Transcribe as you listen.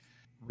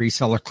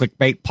Reseller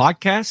Clickbait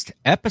Podcast,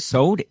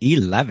 episode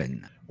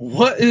 11.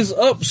 What is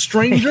up,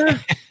 stranger?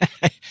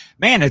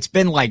 Man, it's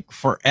been like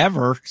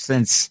forever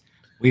since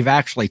we've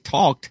actually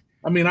talked.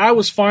 I mean, I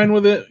was fine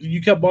with it.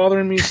 You kept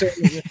bothering me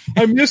saying,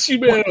 I miss you,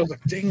 man. I was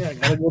like, dang it, I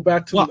gotta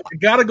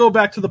go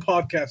back to the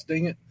podcast,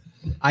 dang it.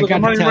 I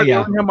gotta tell you,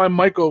 I don't have my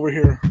mic over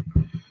here.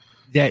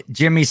 That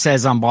Jimmy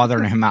says I'm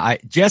bothering him.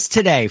 Just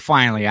today,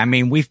 finally. I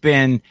mean, we've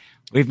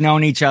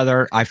known each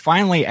other. I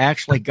finally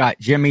actually got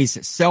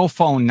Jimmy's cell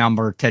phone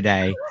number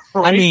today.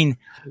 Right? I mean,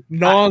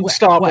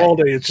 nonstop all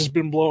day. It's just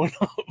been blowing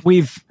up.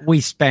 We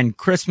spend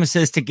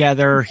Christmases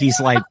together. He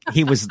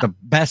was the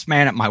best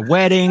man at my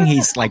wedding.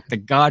 He's like the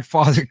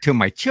godfather to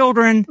my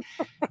children.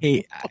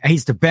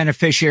 He's the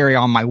beneficiary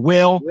on my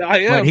will. Yeah, I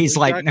am. But he's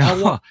like,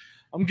 no,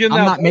 I'm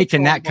not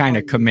making that kind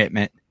of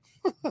commitment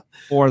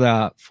for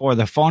the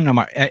phone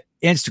number.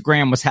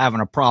 Instagram was having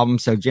a problem,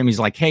 so Jimmy's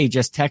like, hey,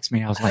 just text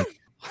me. I was like,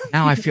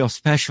 now I feel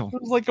special. It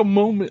was like a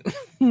moment.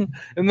 And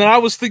then I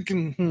was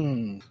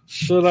thinking,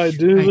 should I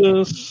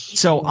do this?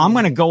 So I'm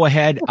going to go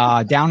ahead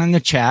down in the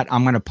chat.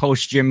 I'm going to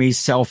post Jimmy's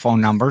cell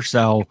phone number.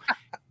 So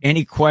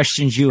any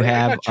questions you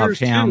have of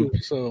him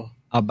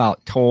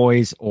about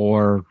toys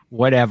or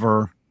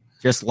whatever,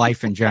 just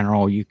life in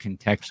general, you can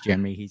text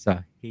Jimmy. He's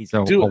a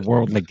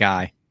worldly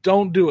guy.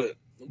 Don't do it,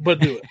 but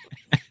do it.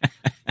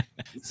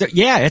 So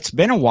yeah, it's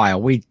been a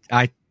while.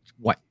 A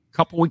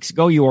couple weeks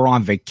ago you were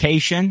on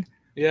vacation.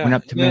 Yeah, went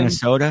up to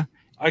Minnesota.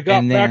 I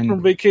got back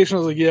from vacation. I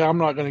was like, yeah, I'm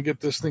not going to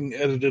get this thing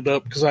edited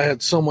up because I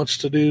had so much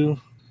to do.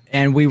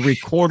 And we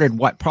recorded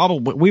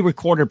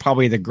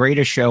probably the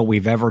greatest show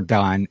we've ever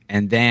done.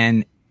 And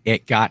then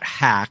it got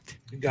hacked.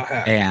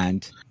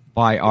 And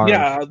by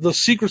the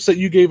secrets that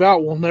you gave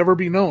out will never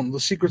be known.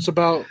 The secrets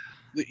about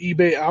the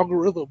eBay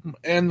algorithm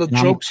and the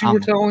jokes you were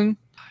telling,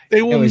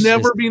 they will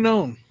never be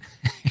known.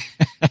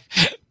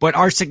 But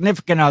our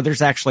significant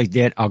others actually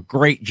did a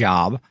great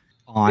job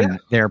on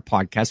their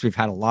podcast. We've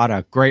had a lot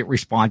of great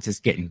responses,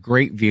 getting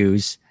great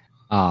views.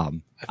 I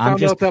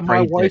found out that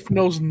my wife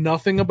knows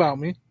nothing about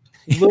me.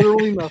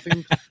 Literally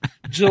nothing.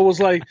 Jill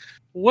was like,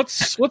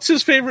 what's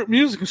his favorite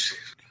music?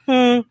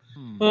 He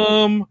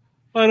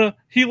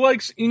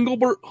likes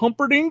Engelbert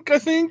Humperdinck, I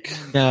think.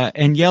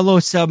 And Yellow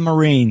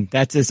Submarine.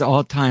 That's his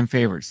all-time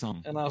favorite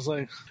song. And I was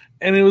like,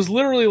 and it was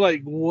literally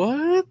like,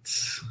 what?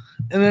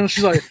 And then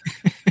she's like,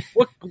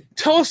 what?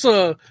 Tell us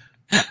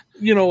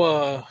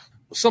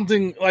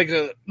something like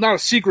not a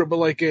secret, but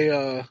like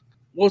a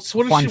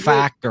fun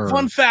fact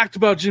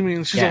about Jimmy.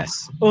 And she's like,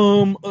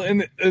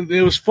 and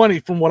it was funny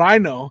from what I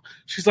know.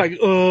 She's like,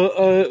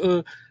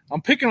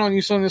 I'm picking on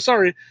you, Sonia.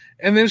 Sorry.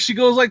 And then she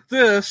goes like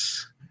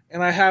this,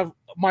 and I have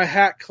my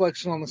hat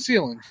collection on the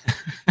ceiling.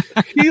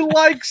 He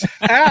likes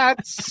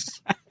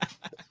hats.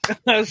 And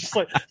I was just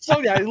like,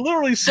 Sonia, I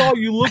literally saw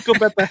you look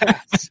up at the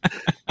hats.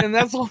 And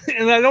that's all,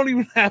 and I don't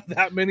even have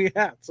that many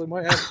hats. I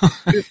might have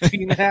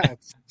 15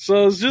 hats.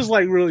 So it's just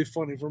like really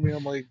funny for me.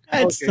 I'm like,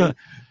 okay,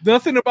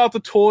 nothing about the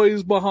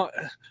toys behind.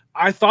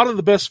 I thought of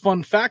the best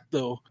fun fact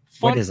though.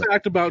 Fun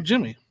fact about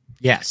Jimmy.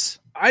 Yes.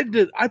 I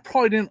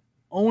probably didn't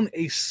own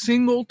a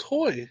single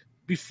toy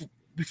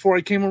before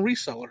I became a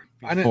reseller.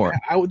 I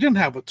didn't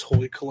have a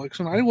toy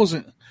collection. I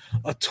wasn't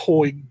a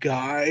toy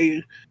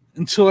guy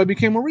until I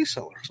became a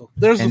reseller. So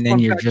there's a fun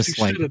fact you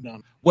should have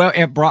done. Well,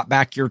 it brought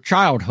back your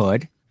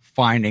childhood,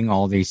 finding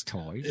all these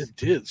toys. It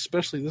did,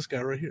 especially this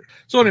guy right here.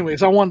 So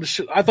anyways, I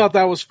thought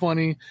that was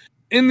funny.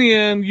 In the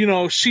end,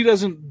 she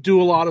doesn't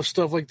do a lot of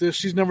stuff like this.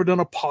 She's never done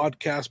a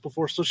podcast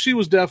before, so she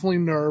was definitely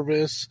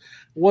nervous.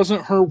 It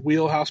wasn't her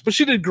wheelhouse, but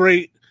she did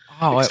great.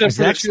 Oh, except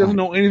for that she doesn't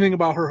know anything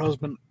about her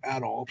husband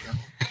at all.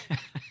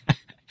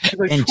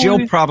 Like, and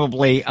Jill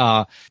probably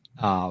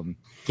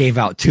gave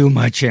out too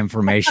much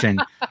information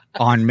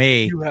on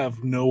me. You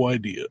have no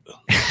idea.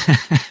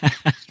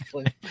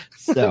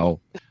 So,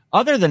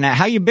 other than that,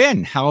 how you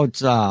been? How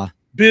it's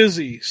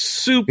busy,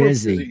 super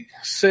busy.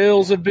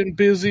 Sales have been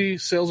busy.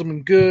 Sales have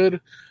been good.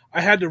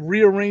 I had to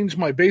rearrange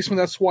my basement.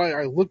 That's why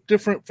I look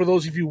different. For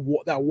those of you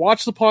that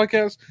watch the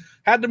podcast,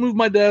 had to move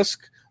my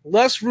desk.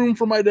 Less room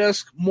for my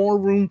desk, more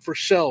room for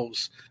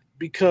shelves,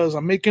 because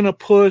I'm making a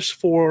push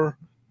for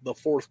the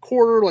fourth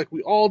quarter, like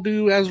we all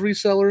do as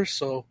resellers.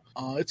 So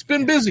it's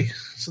been busy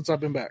since I've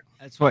been back.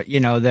 That's what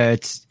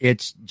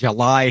it's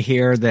July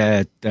here.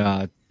 That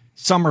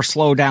summer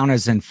slowdown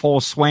is in full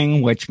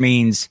swing, which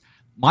means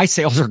my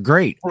sales are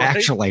great. Right?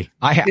 Actually,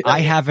 I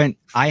haven't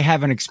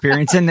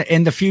experienced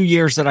in the few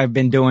years that I've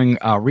been doing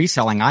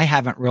reselling. I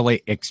haven't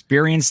really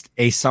experienced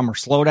a summer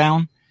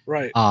slowdown.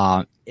 Right.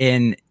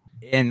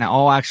 In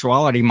all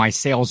actuality, my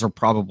sales are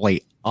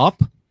probably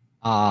up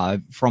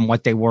from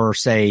what they were,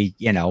 say,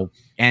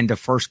 end of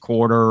first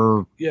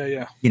quarter.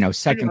 Yeah.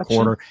 Second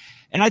quarter.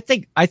 And I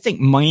think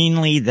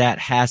mainly that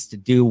has to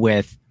do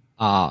with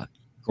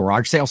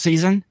garage sale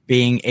season,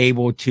 being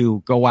able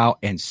to go out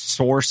and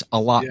source a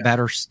lot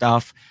better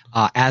stuff.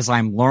 As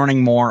I'm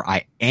learning more,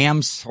 I am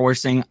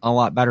sourcing a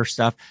lot better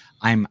stuff.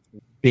 I'm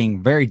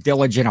being very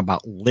diligent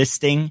about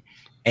listing.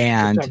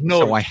 And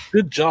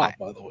good job,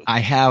 by the way. I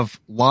have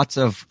lots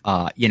of,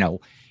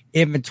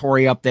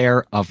 inventory up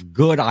there of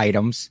good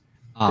items.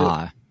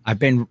 I've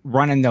been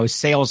running those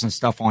sales and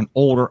stuff on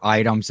older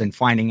items and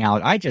finding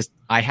out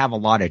I have a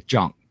lot of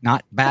junk,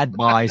 not bad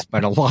buys,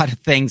 but a lot of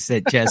things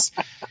that just,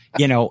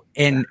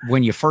 and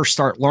when you first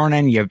start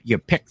learning, you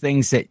pick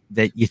things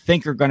that you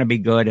think are going to be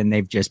good and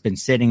they've just been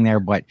sitting there.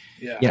 But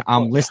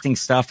I'm listing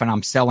stuff and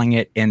I'm selling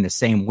it in the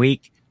same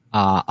week.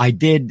 I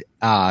did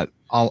a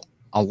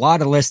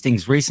lot of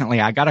listings recently.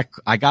 I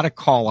gotta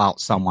call out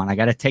someone. I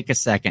gotta take a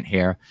second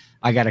here.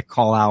 I gotta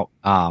call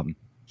out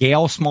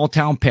Gail Small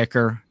Town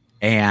Picker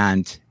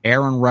and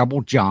Aaron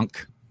Rebel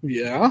Junk.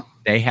 Yeah.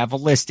 They have a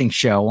listing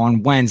show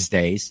on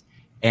Wednesdays,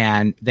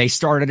 and they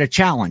started a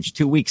challenge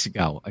 2 weeks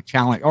ago, a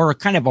challenge or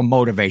kind of a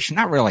motivation,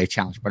 not really a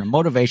challenge, but a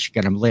motivation.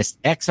 Going to list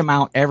X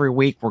amount every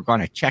week. We're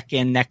going to check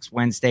in next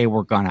Wednesday.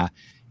 We're going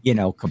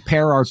to,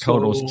 compare our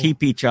totals,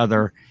 keep each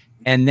other.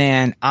 And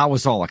then I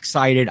was all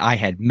excited. I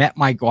had met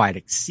my goal. I'd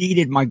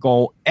exceeded my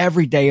goal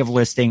every day of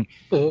listing.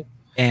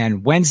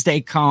 And Wednesday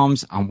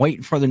comes, I'm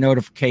waiting for the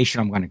notification.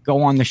 I'm going to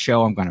go on the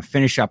show. I'm going to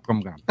finish up. I'm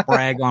going to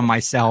brag on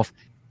myself.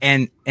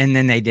 And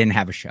then they didn't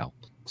have a show.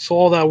 So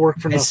all that work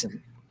for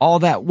nothing. All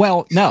that.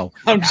 Well, no,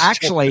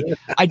 actually,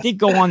 I did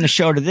go on the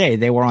show today.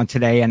 They were on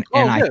today. And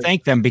I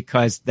thank them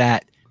because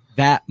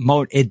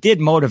it did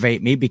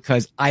motivate me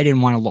because I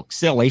didn't want to look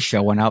silly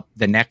showing up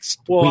the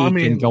next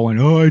week and going,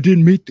 I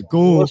didn't meet the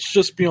goal. Let's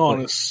just be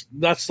honest.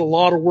 That's a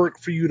lot of work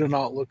for you to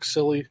not look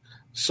silly.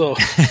 So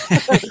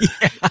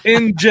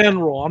in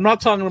general, I'm not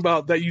talking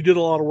about that you did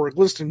a lot of work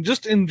listing,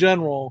 just in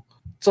general,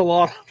 it's a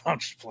lot. I'm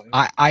just playing.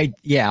 I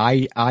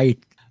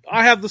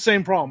have the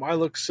same problem. I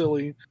look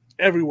silly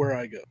everywhere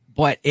I go.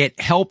 But it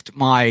helped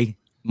my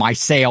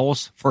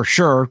sales for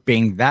sure,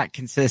 being that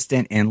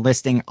consistent and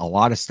listing a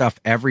lot of stuff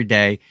every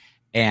day.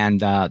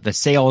 And the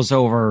sales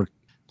over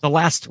the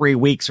last 3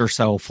 weeks or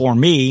so for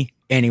me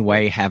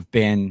anyway have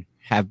been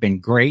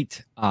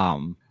great.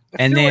 And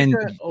then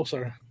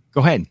sorry. Go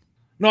ahead.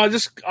 No, I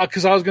just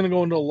because I was going to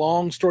go into a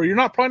long story. You're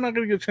probably not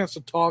going to get a chance to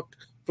talk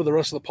for the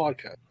rest of the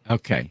podcast.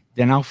 Okay,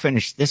 then I'll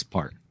finish this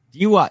part. Do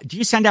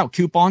you send out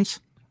coupons?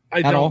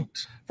 I don't. All?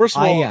 First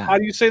of all, how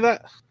do you say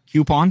that?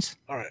 Coupons.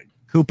 All right.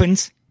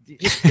 Coupons.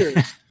 Just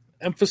curious.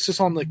 Emphasis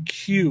on the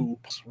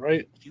cubes,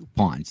 right?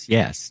 Coupons.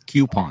 Yes,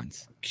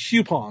 coupons.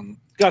 Coupon.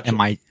 Gotcha.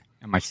 Am I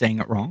saying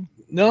it wrong?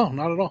 No,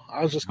 not at all.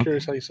 I was just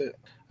curious how you say it.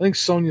 I think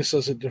Sonia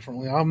says it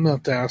differently. I'm going to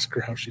have to ask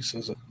her how she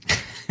says it.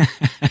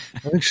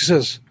 I think she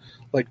says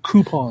like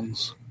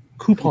coupons.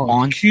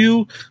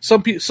 Q.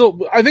 Some people.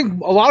 So I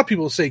think a lot of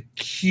people say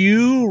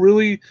Q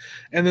really,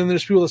 and then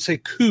there's people that say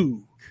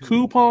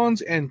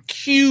coupons and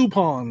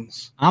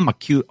coupons. I'm a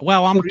coupon.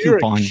 You're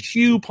a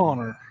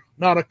couponer,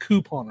 not a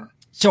couponer.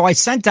 So I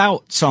sent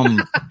out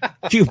some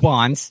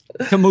coupons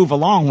to move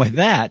along with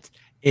that.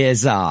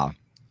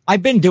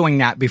 I've been doing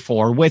that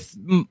before with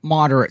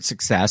moderate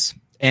success.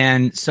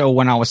 And so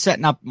when I was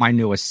setting up my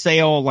newest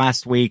sale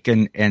last week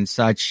and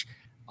such,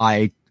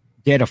 I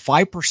did a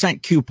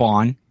 5%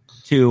 coupon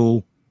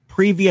to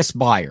previous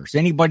buyers.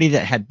 Anybody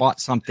that had bought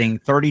something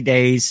 30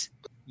 days,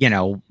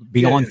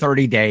 beyond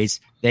 30 days,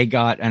 they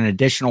got an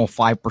additional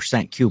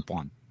 5%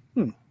 coupon.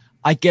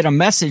 I get a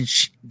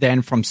message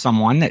then from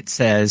someone that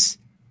says,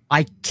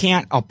 I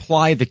can't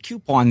apply the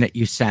coupon that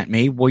you sent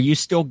me. Will you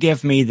still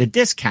give me the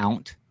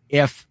discount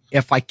if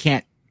I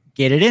can't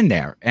get it in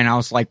there? And I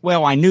was like,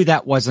 well, I knew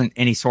that wasn't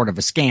any sort of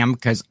a scam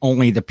because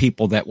only the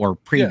people that were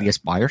previous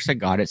buyers had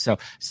got it. So I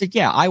said,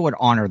 yeah, I would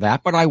honor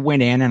that. But I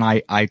went in and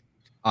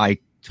I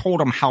told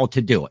them how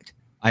to do it.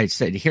 I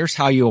said, here's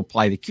how you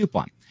apply the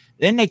coupon.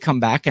 Then they come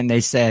back and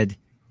they said,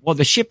 well,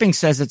 the shipping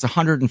says it's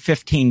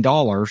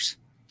 $115.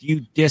 Do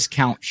you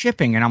discount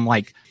shipping? And I'm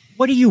like,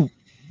 what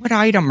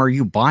item are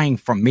you buying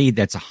from me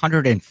that's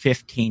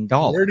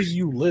 $115? Where do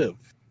you live?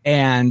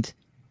 And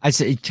I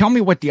said, tell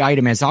me what the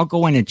item is. I'll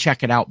go in and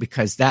check it out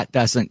because that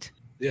doesn't.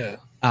 Yeah.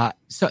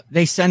 So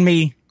they send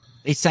me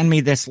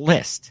this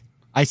list.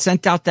 I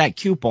sent out that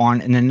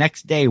coupon, and the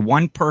next day,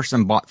 one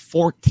person bought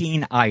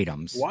 14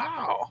 items.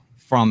 Wow.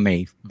 From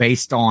me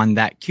based on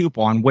that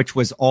coupon, which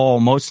was all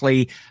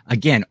mostly,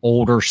 again,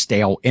 older,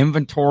 stale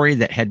inventory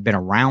that had been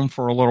around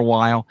for a little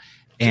while.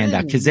 And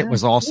because it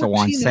was also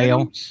on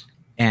sale. Items.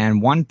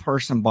 And one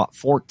person bought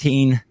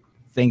 14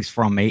 things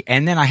from me.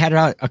 And then I had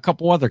a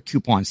couple other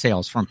coupon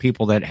sales from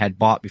people that had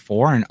bought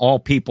before, and all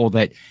people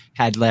that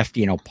had left,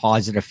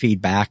 positive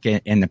feedback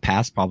in the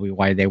past, probably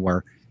why they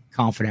were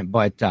confident.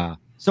 But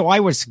so I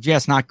would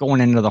suggest not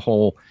going into the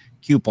whole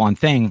coupon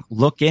thing.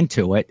 Look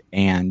into it.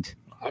 And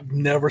I've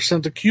never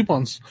sent a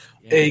coupon.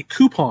 A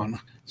coupon.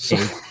 So.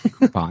 A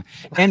coupon.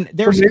 And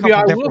there's a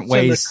couple different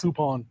ways.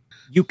 Coupon.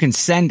 You can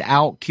send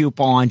out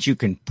coupons. You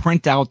can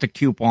print out the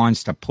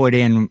coupons to put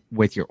in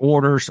with your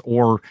orders,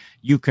 or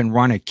you can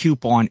run a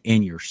coupon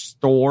in your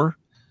store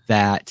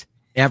that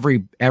every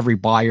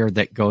buyer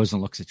that goes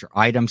and looks at your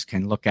items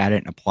can look at it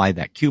and apply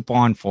that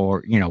coupon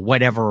for,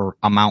 whatever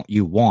amount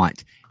you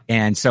want.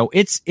 And so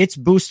it's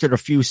boosted a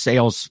few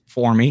sales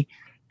for me,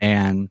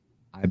 and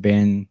I'm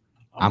going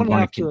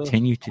to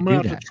continue to do that.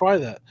 I'm going to try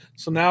that.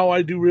 So now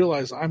I do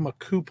realize I'm a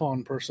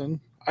coupon person.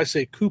 I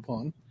say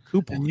coupon.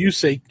 Coupon. And you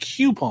say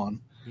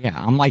coupon. Yeah,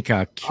 I'm like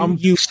a I'm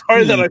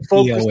sorry that I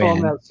focused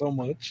on that so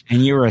much.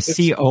 And you're a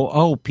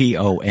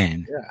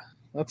COOPON. Yeah,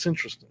 that's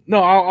interesting.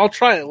 No, I'll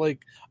try it. Like,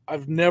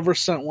 I've never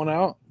sent one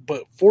out,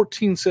 but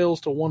 14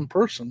 sales to one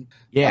person.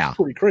 Yeah. That's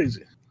pretty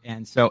crazy.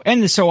 And so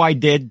I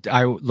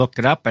looked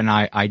it up and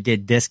I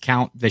did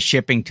discount the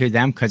shipping to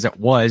them because it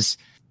was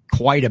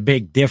quite a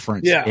big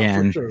difference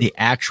in the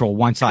actual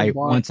once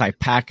I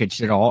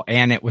packaged it all.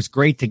 And it was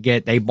great to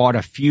get, they bought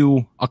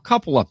a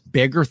couple of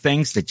bigger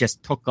things that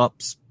just took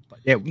up,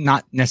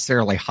 not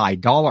necessarily high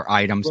dollar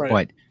items,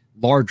 but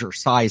larger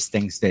size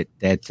things that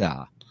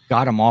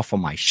got them off of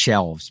my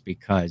shelves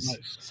because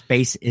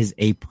space is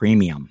a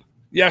premium.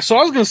 Yeah. So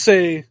I was going to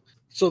say,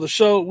 so the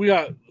show, we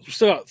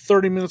still got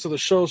 30 minutes of the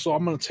show, so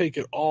I'm going to take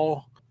it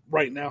all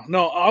right now.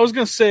 No, I was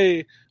going to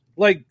say,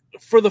 like,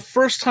 for the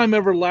first time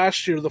ever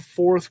last year, the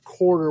fourth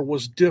quarter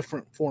was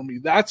different for me.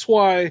 That's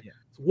why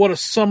what a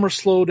summer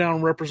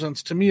slowdown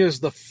represents to me is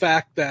the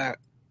fact that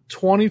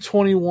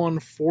 2021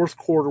 fourth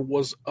quarter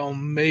was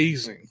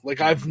amazing. Like,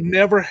 I've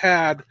never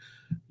had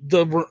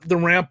the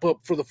ramp up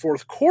for the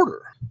fourth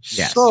quarter.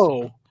 Yes.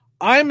 So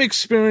I'm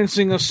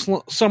experiencing a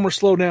summer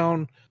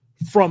slowdown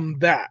from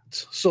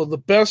that. So the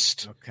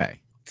best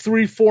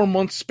 3-4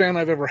 month span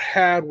I've ever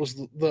had was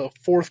the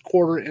fourth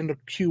quarter into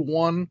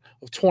Q1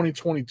 of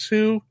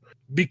 2022.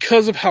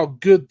 Because of how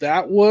good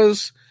that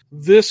was,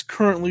 this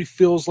currently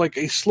feels like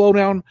a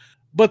slowdown,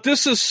 but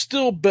this is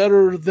still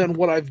better than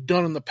what I've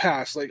done in the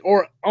past, like,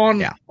 or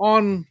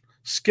on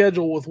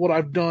schedule with what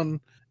I've done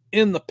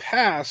in the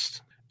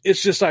past.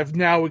 It's just I've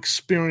now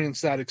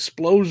experienced that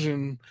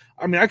explosion.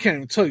 I mean, I can't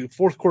even tell you,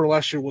 fourth quarter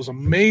last year was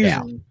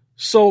amazing. Yeah.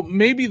 So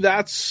maybe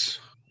that's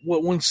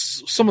what, when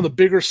some of the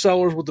bigger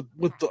sellers with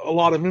a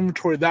lot of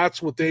inventory,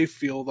 that's what they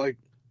feel like.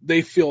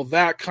 They feel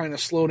that kind of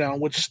slowdown,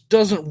 which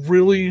doesn't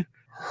really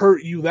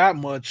hurt you that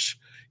much.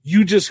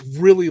 You just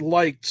really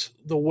liked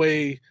the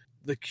way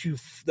that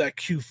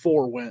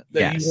Q4 went.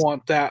 That you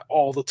want that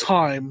all the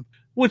time,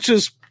 which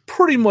is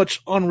pretty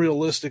much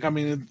unrealistic. I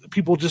mean,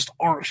 people just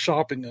aren't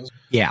shopping as.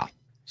 Yeah.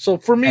 So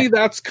for me,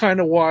 that's kind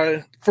of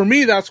why. For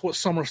me, that's what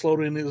summer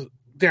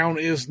slowdown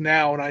is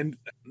now, and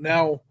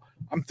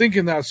I'm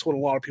thinking that's what a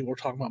lot of people are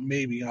talking about.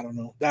 Maybe, I don't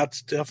know.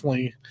 That's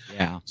definitely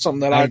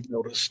something that I've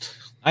noticed.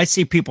 I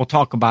see people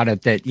talk about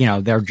it that,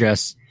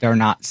 they're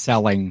not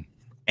selling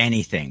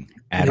anything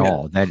at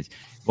all.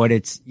 But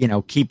it's,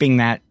 keeping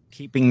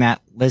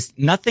that list,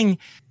 nothing,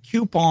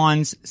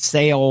 coupons,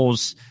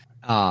 sales,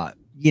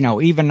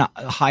 even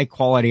high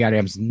quality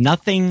items,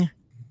 nothing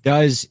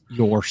does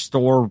your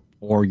store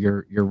or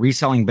your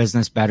reselling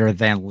business better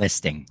than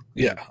listing.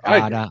 Yeah.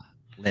 Gotta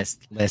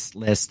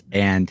list.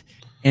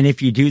 And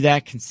if you do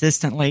that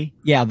consistently,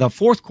 the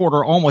fourth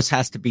quarter almost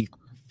has to be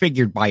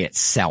figured by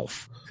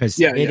itself because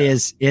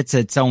it's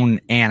its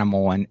own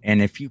animal.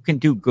 And if you can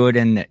do good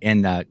in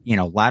the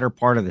latter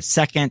part of the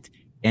second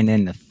and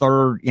in the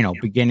third,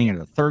 beginning of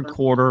the third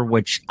quarter,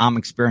 which I'm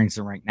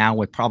experiencing right now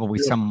with probably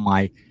some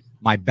of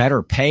my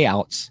better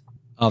payouts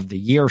of the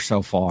year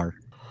so far.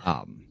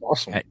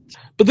 Awesome.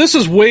 But this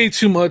is way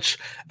too much,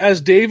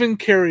 as Dave and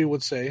Carrie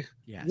would say.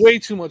 Yes. Way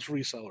too much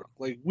reseller.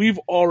 Like, we've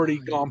already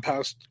gone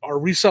past our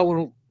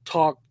reseller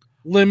talk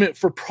limit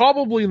for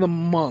probably the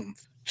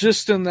month,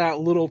 just in that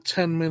little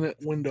 10-minute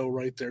window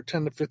right there,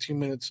 10 to 15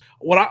 minutes.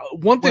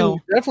 One thing we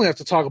definitely have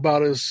to talk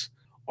about is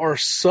our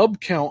sub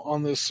count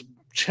on this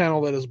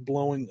channel that is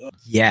blowing up.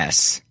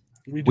 Yes.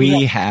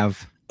 We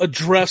have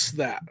addressed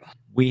that.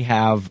 We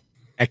have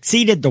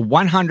exceeded the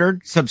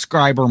 100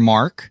 subscriber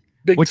mark,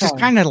 which is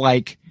kind of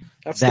like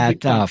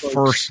that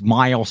first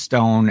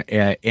milestone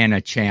in a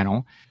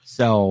channel.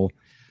 So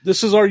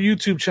this is our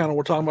YouTube channel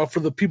we're talking about for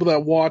the people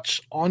that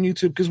watch on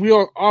YouTube, because we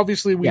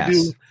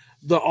do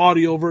the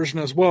audio version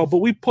as well, but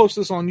we post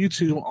this on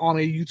YouTube on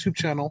a YouTube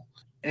channel,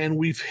 and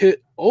we've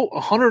hit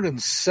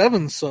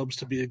 107 subs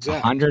to be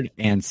exact.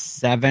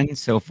 107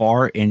 so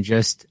far in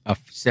just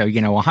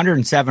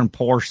 107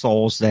 poor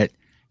souls that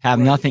have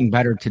nothing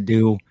better to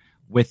do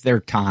with their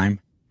time.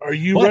 Are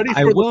you ready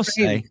for the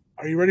fame?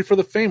 Are you ready for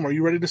the fame? Are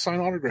you ready to sign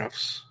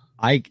autographs?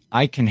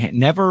 I can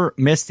never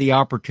miss the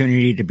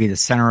opportunity to be the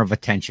center of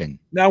attention.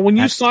 Now, when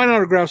you sign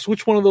autographs,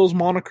 which one of those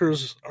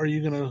monikers are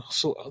you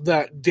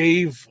that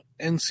Dave,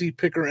 NC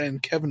Picker,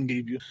 and Kevin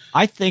gave you?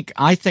 I think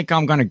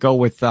I'm going to go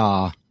with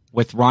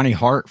Ronnie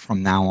Hart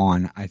from now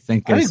on. I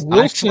think Wilson,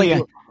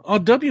 actually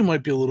W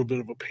might be a little bit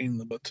of a pain in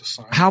the butt to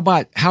sign. How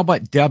about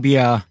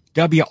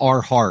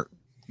W.R. Hart?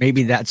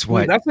 Maybe that's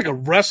what. That's like a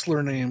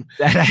wrestler name.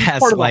 That has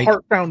part of like the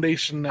Hart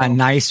Foundation now. A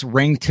nice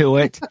ring to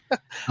it.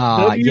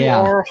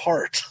 W.R.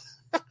 Hart.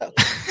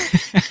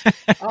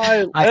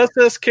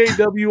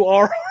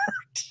 SSKWR.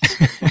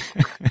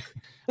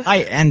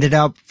 I ended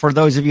up, for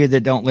those of you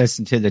that don't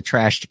listen to the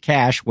Trash to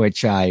Cash,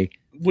 which can't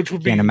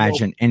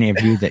imagine any of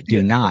you that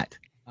do not.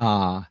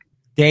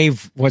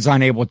 Dave was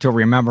unable to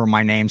remember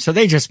my name, so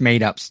they just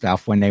made up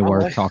stuff when they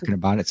were talking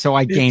about it. So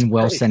I gained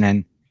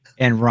Wilson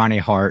and Ronnie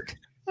Hart,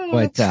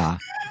 but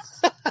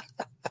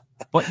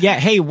But yeah,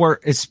 hey, we're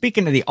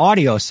speaking of the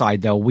audio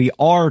side, though, we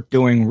are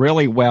doing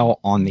really well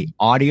on the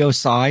audio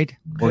side.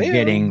 We're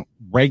getting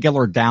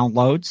regular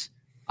downloads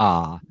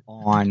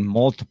on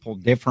multiple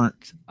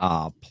different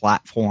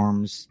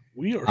platforms.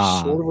 We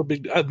are sort of a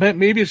big.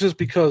 Maybe it's just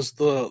because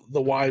the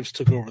wives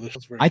took over this.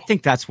 I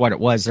think that's what it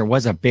was. There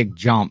was a big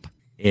jump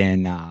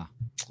in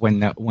when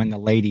the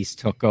ladies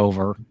took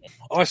over.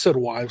 Oh, I said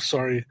wives.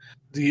 Sorry,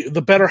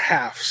 the better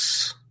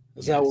halves.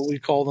 Is that what we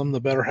call them? The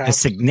better halves.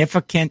 The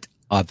significant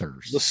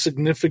others. The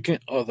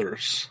significant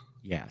others.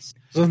 Yes.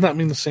 Doesn't that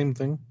mean the same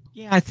thing?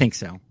 Yeah, I think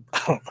so.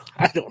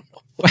 I don't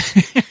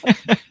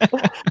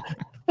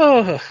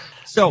know.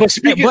 So,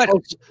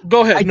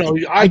 go ahead.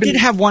 I did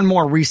have one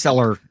more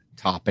reseller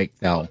topic,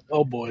 though.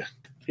 Oh boy,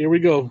 here we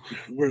go.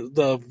 Where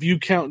the view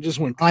count just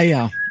went.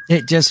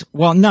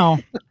 No.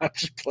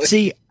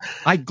 See,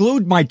 I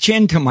glued my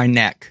chin to my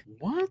neck.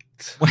 What?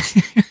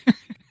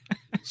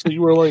 So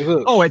you were like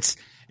this. Oh, it's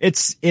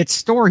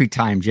story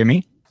time,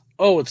 Jimmy.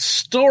 Oh, it's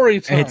story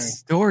time. It's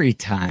story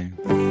time.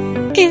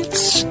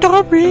 It's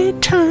story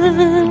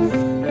time.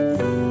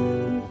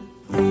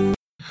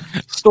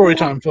 Story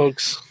time,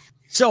 folks.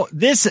 So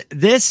this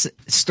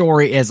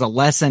story is a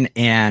lesson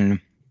in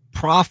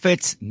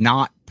profits,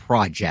 not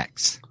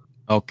projects.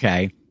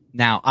 Okay.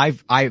 Now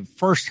I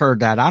first heard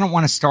that. I don't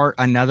want to start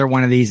another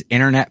one of these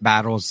internet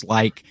battles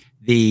like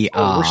the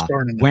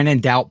when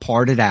in doubt,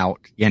 parted out,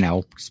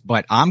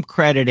 but I'm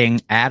crediting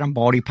Adam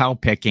Baldy Pal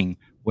Picking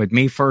with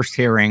me first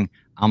hearing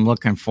I'm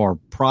looking for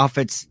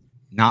profits,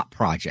 not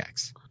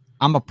projects.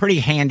 I'm a pretty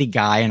handy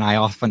guy, and I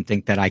often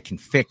think that I can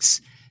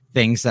fix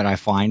things that I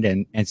find.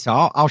 And so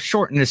I'll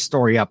shorten this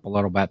story up a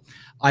little bit.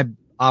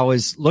 I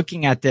was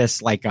looking at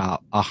this like a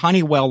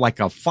Honeywell, like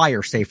a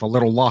fire safe, a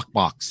little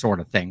lockbox sort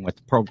of thing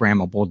with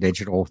programmable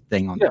digital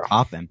thing on the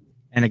top end.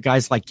 And the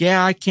guy's like,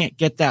 yeah, I can't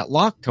get that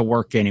lock to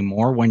work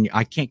anymore when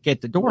I can't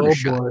get the door to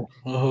shut.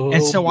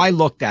 And so I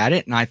looked at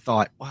it and I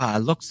thought, wow,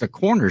 it looks the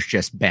corner's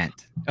just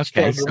bent.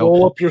 Okay. So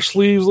roll up your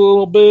sleeves a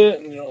little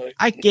bit. And you're like,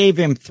 I gave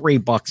him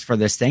 $3 for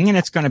this thing, and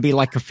it's going to be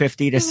like a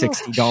 $50 to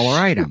 $60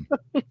 item.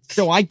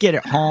 So I get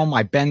it home.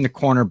 I bend the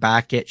corner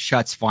back. It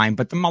shuts fine,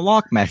 but my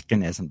lock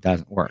mechanism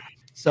doesn't work.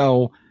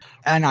 So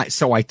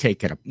I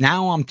take it up.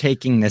 Now I'm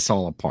taking this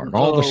all apart,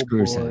 all the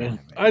screws in it.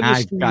 I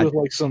just with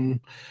like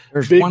some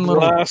big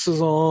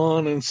glasses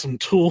on and some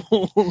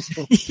tools.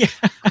 Yeah.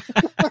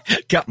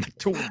 Got my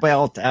tool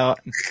belt out.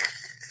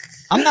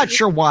 I'm not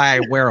sure why I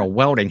wear a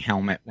welding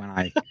helmet when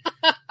I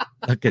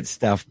look at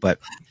stuff, but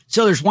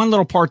so there's one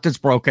little part that's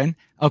broken.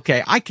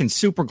 Okay, I can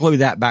super glue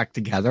that back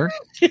together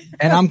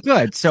and I'm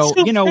good. So,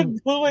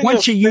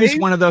 once you use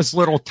one of those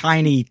little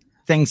tiny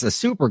things of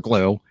super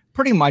glue,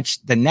 pretty much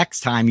the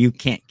next time you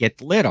can't get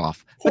the lid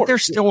off, but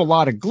there's still a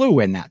lot of glue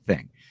in that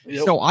thing.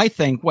 Yep. So I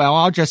think, well,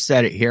 I'll just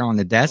set it here on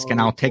the desk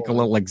and I'll take a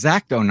little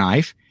X-Acto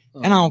knife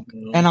and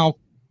I'll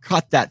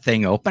cut that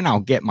thing open. I'll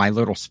get my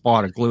little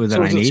spot of glue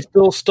that I need.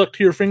 Still stuck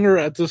to your finger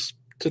at this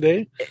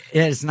today?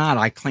 It is not.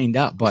 I cleaned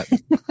up, but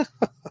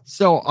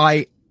so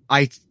I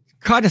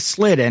cut a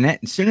slit in it.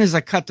 As soon as I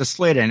cut the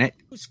slit in it,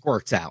 it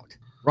squirts out.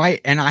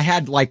 Right. And I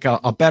had like a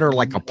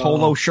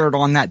polo shirt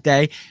on that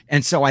day.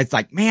 And so I was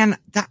like, man,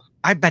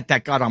 I bet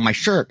that got on my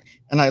shirt.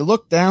 And I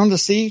looked down to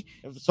see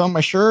if it's on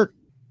my shirt,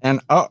 and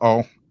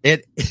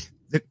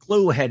the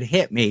glue had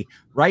hit me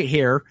right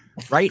here,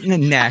 right in the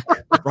neck,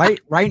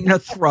 right in the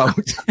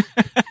throat.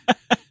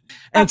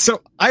 And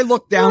so I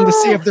looked down to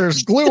see if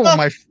there's glue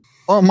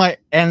on my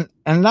and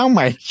now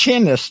my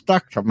chin is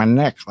stuck to my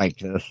neck like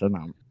this,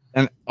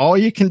 and all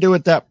you can do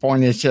at that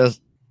point is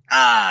just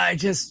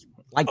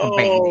like a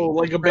Band-Aid.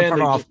 Like a Rip Band-Aid.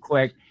 it off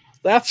quick.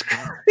 That's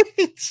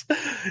great.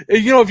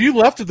 If you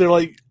left it there,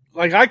 like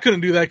I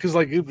couldn't do that because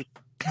like it was,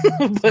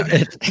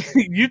 but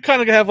you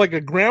kind of have like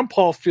a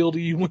grandpa feel to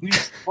you when you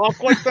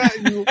talk like that.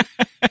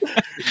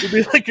 It'd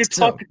be like you're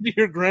talking to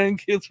your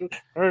grandkids.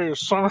 Hey,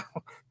 son,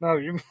 no,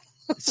 you.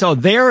 So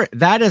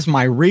that is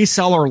my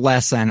reseller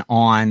lesson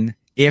on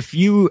if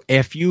you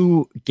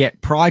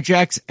get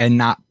projects and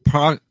not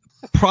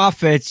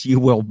profits, you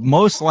will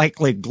most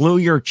likely glue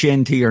your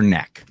chin to your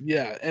neck.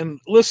 Yeah, and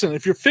listen,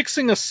 if you're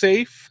fixing a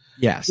safe,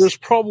 yes, there's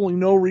probably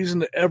no reason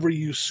to ever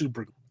use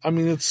super glue. I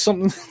mean, it's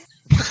something.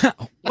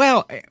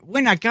 Well,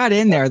 when I got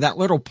in there, that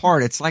little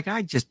part, it's like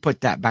I just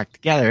put that back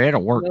together.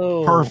 It'll work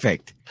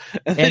perfect.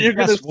 And then you're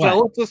going to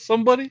sell it to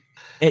somebody?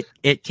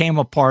 It came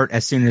apart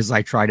as soon as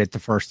I tried it the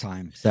first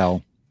time.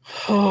 So,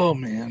 oh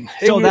man!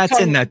 Hey, so that's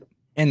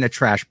in the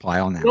trash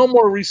pile now. No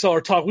more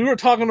reseller talk. We were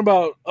talking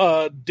about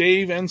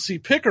Dave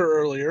NC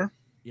Picker earlier.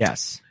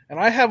 Yes, and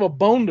I have a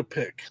bone to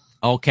pick.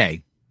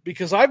 Okay,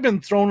 because I've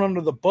been thrown under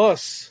the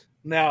bus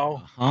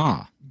now.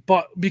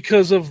 But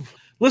because of.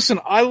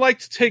 Listen, I like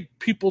to take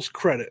people's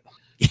credit.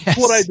 Yes. That's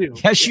what I do.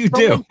 Yes, you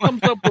do. If someone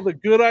comes up with a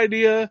good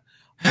idea,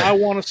 I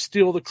want to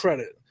steal the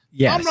credit.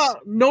 Yes.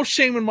 No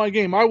shame in my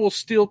game. I will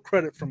steal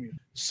credit from you.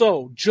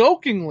 So,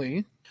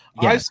 jokingly,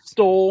 I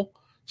stole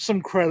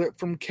some credit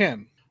from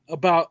Ken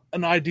about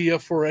an idea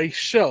for a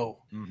show.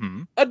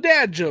 Mm-hmm. A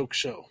dad joke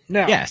show.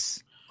 Now,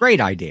 yes.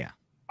 Great idea.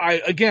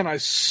 I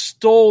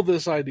stole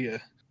this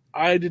idea.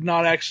 I did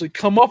not actually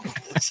come up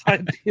with this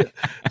idea.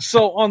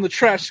 So on the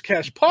Trash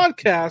Cash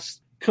podcast,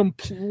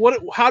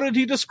 how did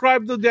he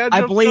describe the dad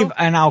joke? I believe,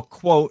 and I'll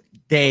quote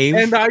Dave.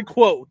 And I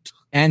quote,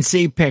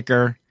 NC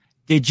Picker,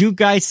 did you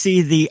guys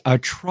see the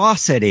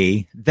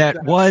atrocity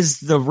that was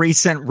the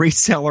recent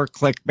Reseller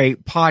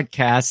Clickbait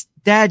podcast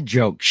dad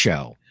joke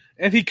show?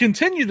 And he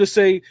continued to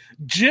say,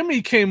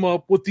 Jimmy came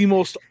up with the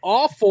most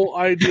awful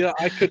idea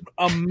I could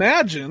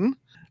imagine,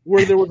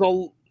 where there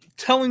was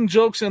telling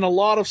jokes and a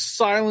lot of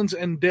silence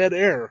and dead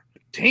air.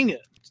 Dang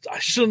it. I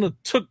shouldn't have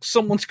took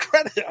someone's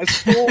credit. I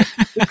stole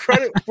the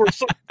credit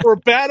for a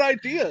bad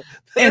idea.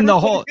 And the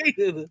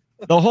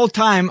whole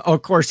time,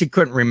 of course, he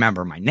couldn't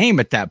remember my name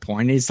at that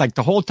point. He's like,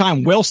 the whole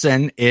time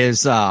Wilson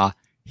is,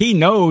 he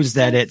knows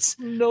that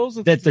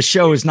that the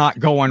show is not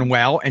going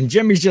well. And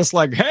Jimmy's just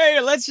like, hey,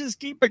 let's just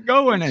keep it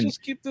going. Let's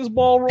just keep this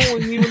ball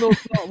rolling, even though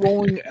it's not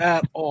rolling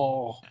at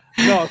all.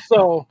 No,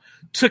 so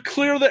to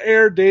clear the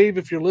air, Dave,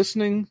 if you're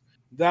listening,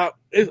 that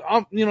is,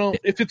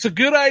 if it's a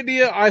good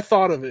idea, I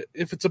thought of it.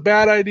 If it's a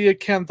bad idea,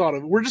 Ken thought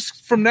of it. We're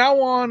just, from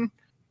now on,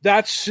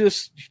 that's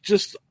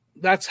just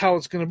that's how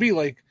it's going to be.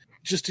 Like,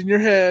 just in your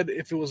head,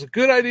 if it was a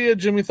good idea,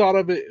 Jimmy thought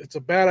of it. If it's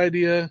a bad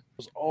idea, it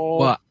was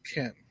all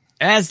Ken.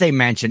 As they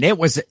mentioned, it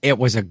was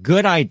a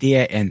good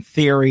idea in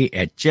theory.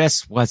 It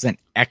just wasn't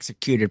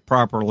executed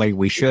properly.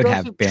 We should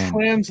have been.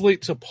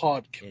 Translate to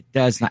podcast. It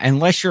does not,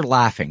 unless you're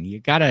laughing. You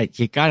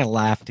gotta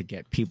laugh to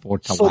get people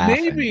to laugh. So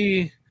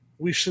maybe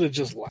we should have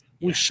just laughed.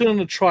 We shouldn't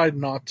have tried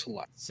not to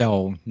laugh.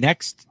 So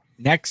next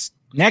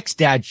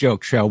dad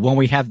joke show, when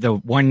we have the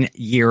 1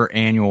 year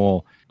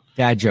annual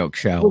dad joke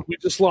show. Look, we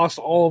just lost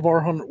all of our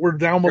 100. We're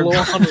down below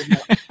 100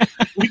 now.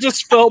 We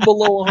just fell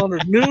below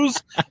 100. News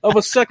of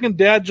a second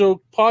dad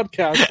joke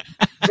podcast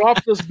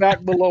dropped us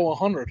back below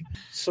 100.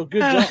 So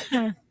good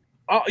job.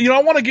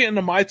 I want to get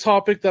into my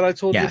topic that I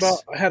told you about.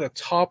 I had a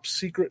top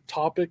secret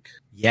topic.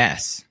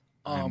 Yes.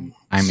 I'm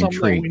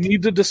intrigued. We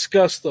need to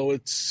discuss, though.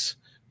 It's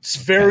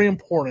very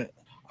important.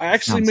 I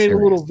actually made a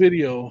little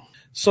video.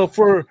 So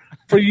for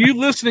you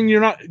listening,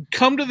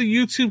 come to the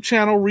YouTube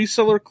channel,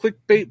 Reseller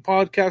Clickbait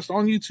Podcast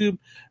on YouTube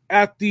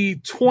at the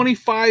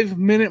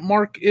 25-minute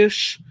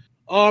mark-ish.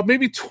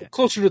 Maybe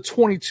closer to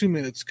 22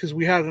 minutes, because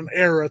we had an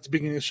error at the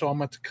beginning of the show I'm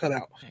going to cut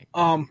out.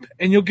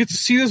 And you'll get to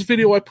see this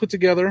video I put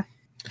together.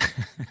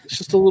 It's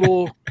just a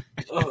little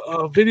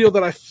video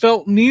that I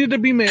felt needed to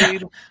be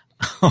made.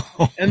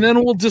 And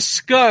then we'll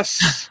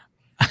discuss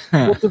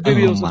what the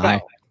video's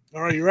about.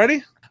 All right, you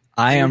ready?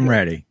 I am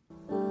ready.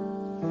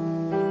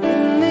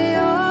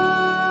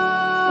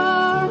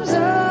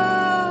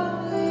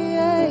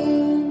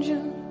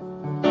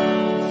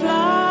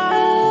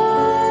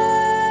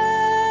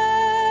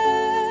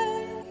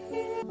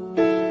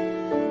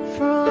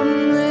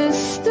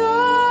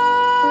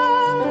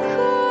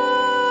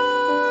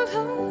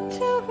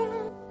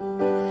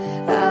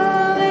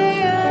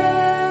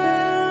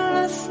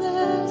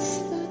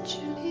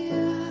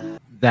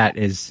 That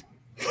is.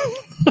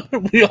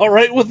 We all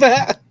right with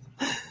that?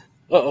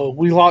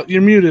 Uh-oh,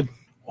 you're muted.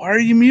 Why are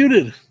you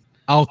muted?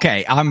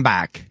 Okay, I'm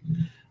back.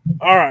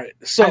 All right,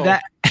 so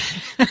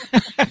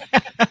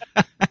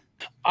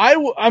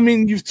I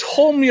mean, you've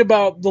told me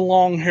about the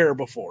long hair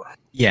before.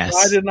 Yes.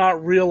 I did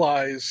not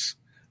realize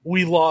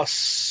we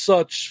lost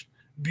such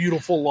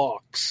beautiful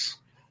locks.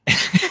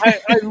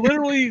 I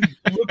literally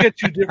look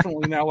at you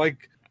differently now.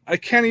 Like, I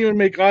can't even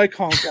make eye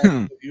contact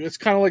with you. It's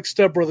kind of like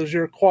Step Brothers.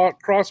 You're a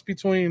cross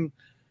between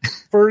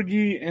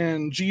Fergie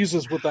and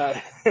Jesus with that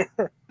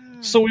hair.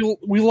 So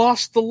we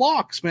lost the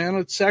locks, man.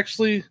 It's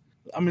actually,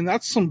 I mean,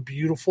 that's some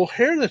beautiful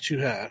hair that you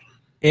had.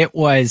 It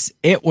was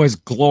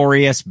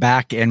glorious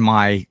back in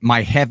my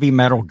heavy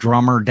metal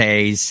drummer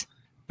days.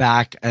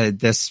 Back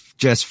this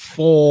just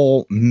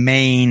full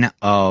mane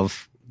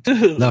of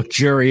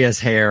luxurious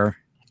hair.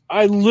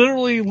 I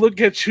literally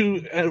look at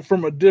you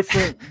from a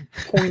different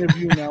point of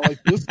view now.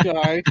 Like, this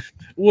guy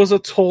was a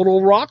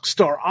total rock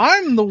star.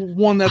 I'm the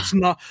one that's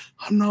not.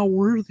 I'm not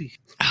worthy.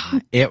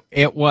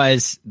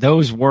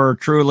 Those were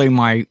truly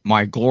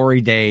my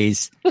glory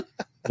days.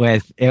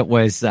 That's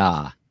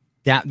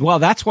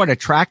what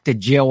attracted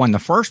Jill in the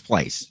first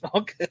place.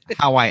 Okay.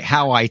 How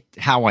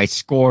I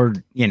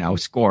scored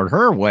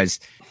her was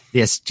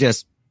this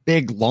just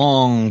big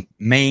long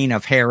mane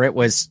of hair. It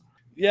was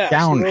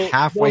down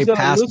halfway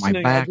past my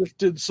back. I just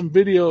did some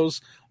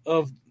videos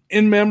of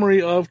in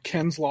memory of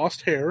Ken's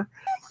lost hair.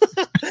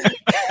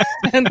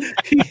 And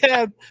he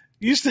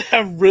used to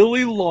have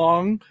really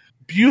long,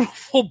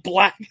 beautiful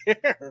black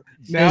hair.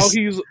 Now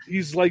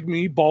he's like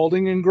me,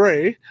 balding and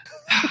gray.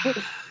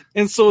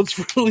 And so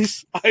it's really,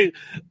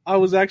 I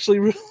was actually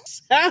really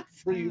sad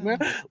for you, man.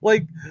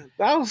 Like,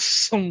 that was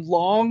some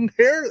long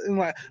hair.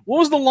 What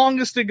was the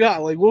longest it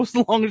got? Like, what was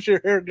the longest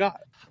your hair got?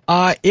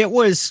 It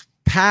was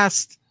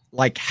past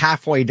like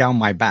halfway down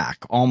my back,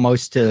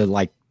 almost to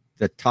like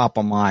the top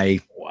of my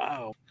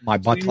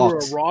buttocks. You were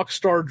a rock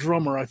star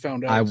drummer, I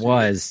found out. I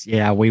was.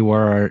 Yeah, we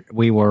were,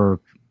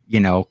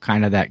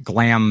 kind of that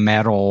glam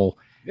metal.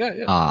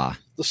 Yeah.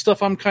 The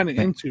stuff I'm kind of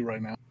into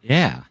right now.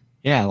 Yeah.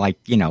 Yeah, like,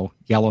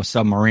 Yellow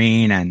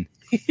Submarine and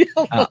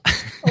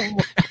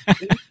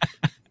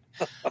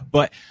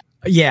But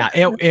yeah,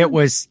 it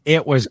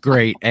was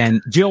great.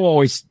 And Jill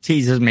always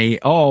teases me,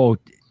 "Oh,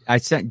 I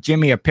sent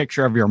Jimmy a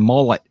picture of your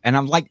mullet," and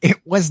I'm like, "It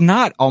was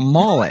not a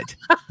mullet.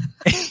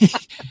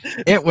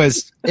 it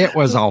was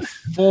a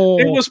full.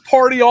 It was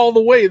party all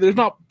the way. There's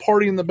not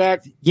party in the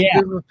back.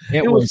 Yeah,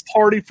 it was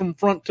party from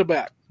front to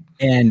back."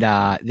 And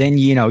then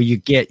you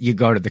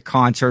go to the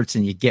concerts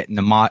and you get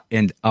up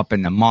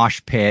in the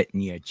mosh pit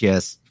and you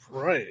just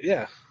right,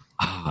 yeah.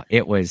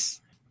 It was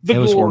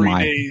those were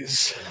my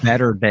days.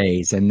 Better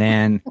days. And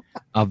then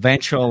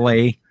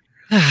eventually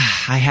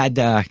I had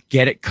to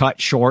get it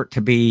cut short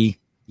to be,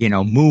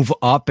 move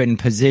up in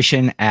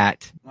position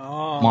at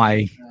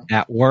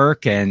at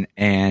work and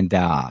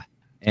so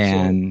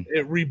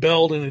it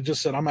rebelled and it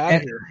just said, "I'm out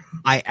of here."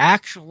 I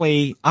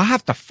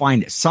have to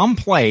find it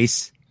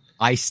someplace.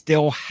 I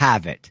still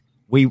have it.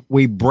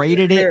 We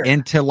braided it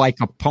into like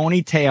a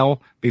ponytail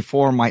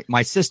before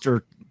my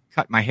sister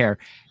cut my hair.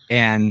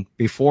 And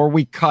before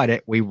we cut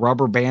it, we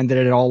rubber banded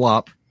it all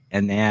up,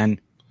 and then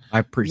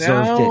I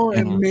preserved it.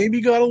 And maybe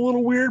got a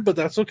little weird, but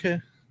that's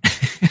okay.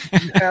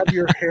 You have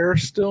your hair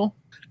still.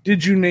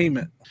 Did you name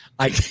it?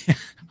 I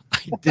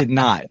did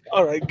not.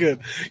 All right, good.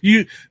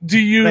 I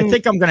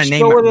think I'm going to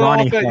name it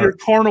Ronnie Hart. At your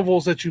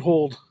carnivals that you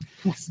hold.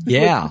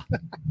 Yeah,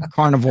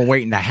 carnival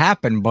waiting to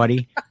happen,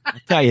 buddy. I'll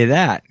tell you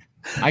that.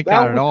 I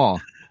got it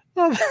all.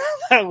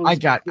 I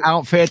got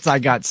outfits. I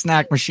got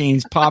snack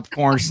machines,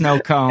 popcorn, snow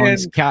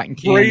cones, cotton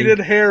candy, braided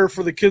hair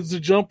for the kids to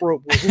jump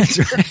rope with.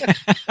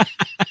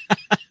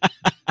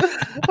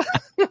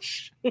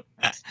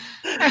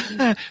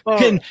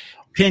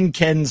 Pin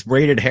Ken's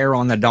braided hair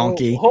on the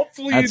donkey. Well,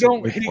 hopefully you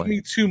don't hate me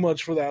too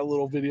much for that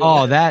little video.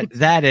 Oh,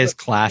 that is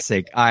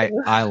classic.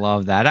 I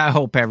love that. I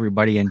hope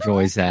everybody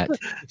enjoys that.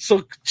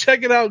 So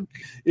check it out.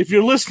 If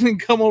you're listening,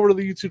 come over to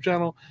the YouTube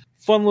channel.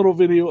 Fun little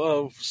video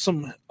of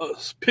some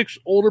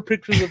older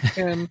pictures of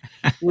Ken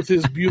with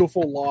his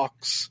beautiful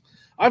locks.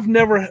 I've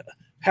never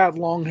had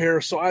long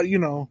hair, so I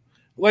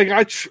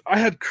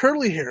had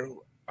curly hair.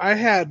 I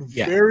had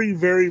very,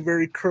 very,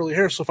 very curly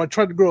hair. So if I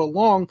tried to grow it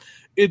long,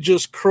 it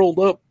just curled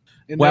up.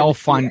 Well,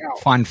 fun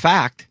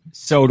fact.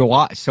 So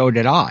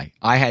did I.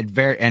 I had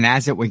and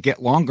as it would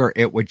get longer,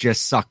 it would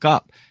just suck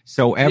up.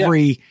 So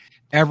every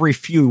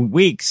few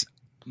weeks,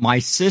 my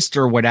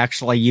sister would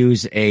actually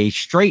use a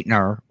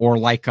straightener or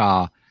like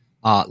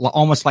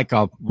almost like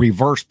a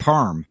reverse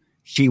perm.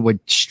 She would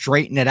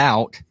straighten it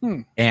out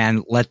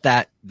and let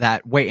that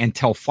wait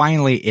until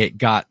finally it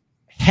got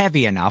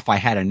heavy enough. I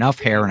had enough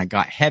hair and it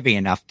got heavy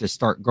enough to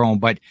start growing.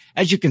 But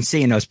as you can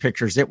see in those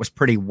pictures, it was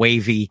pretty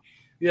wavy.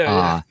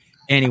 Yeah.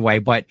 Anyway,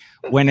 but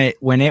when it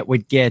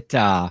would get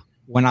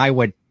when I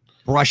would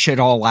brush it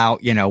all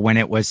out, when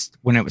it was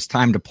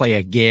time to play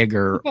a gig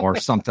or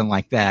something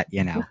like that,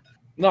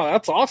 No,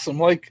 that's awesome.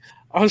 Like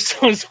I was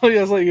telling you,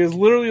 I was like, it's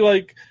literally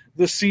like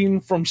the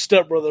scene from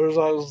Step Brothers.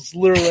 I was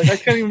literally like, I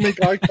can't even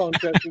make eye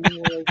contact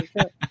anymore.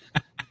 Like,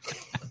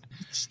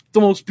 it's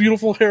the most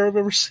beautiful hair I've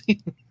ever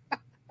seen.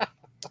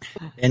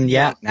 And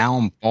now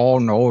I'm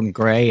bald and old and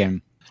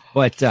gray,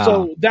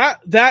 so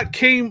that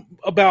came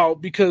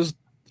about because,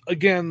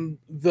 again,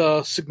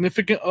 the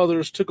significant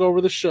others took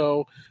over the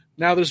show.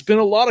 Now there's been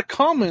a lot of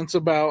comments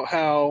about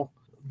how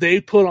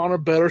they put on a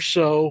better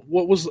show.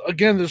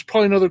 There's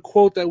probably another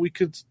quote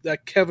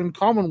that Kevin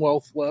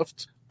Commonwealth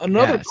left.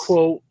 Another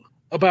quote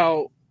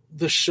about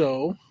the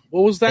show.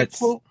 What was that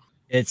quote?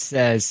 It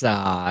says,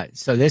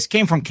 so this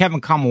came from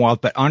Kevin Commonwealth,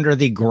 but under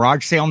the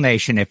Garage Sale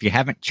Nation. If you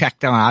haven't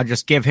checked out, I'll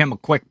just give him a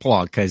quick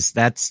plug because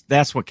that's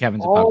what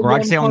Kevin's about.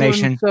 Garage Sale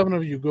Nation. 7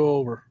 of you go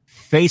over.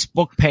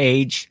 Facebook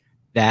page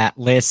that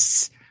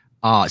lists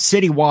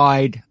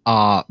citywide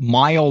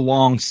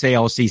mile-long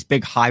sales, these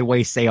big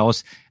highway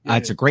sales.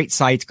 It's a great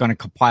site. It's going to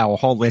compile a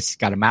whole list. It's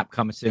got a map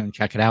coming soon.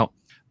 Check it out.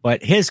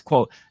 But his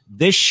quote,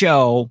 "This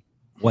show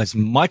was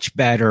much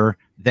better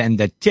than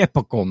the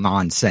typical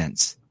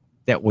nonsense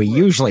that we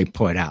usually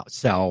put out."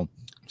 So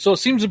it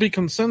seems to be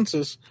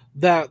consensus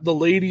that the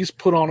ladies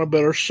put on a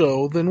better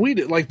show than we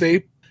did. Like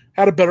they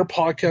had a better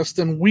podcast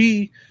than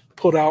we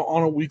put out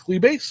on a weekly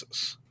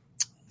basis.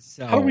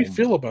 So how do we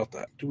feel about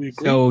that? Do we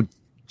agree? So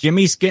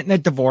Jimmy's getting a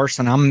divorce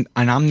and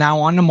I'm now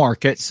on the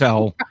market.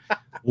 So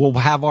we'll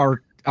have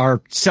our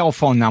cell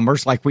phone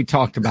numbers like we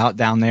talked about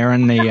down there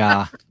in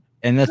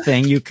the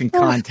thing. You can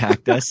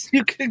contact us.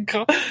 You can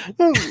call.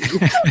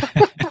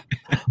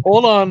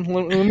 Hold on,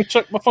 let me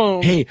check my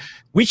phone. Hey,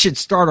 we should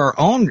start our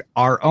own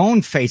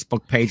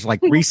Facebook page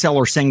like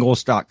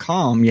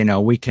resellersingles.com.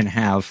 We can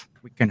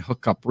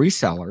hook up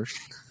resellers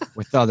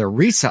with other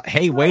resellers.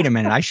 Hey, wait a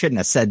minute. I shouldn't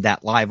have said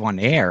that live on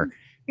the air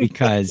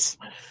because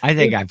I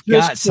think I've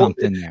got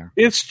something there.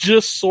 It's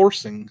just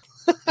sourcing.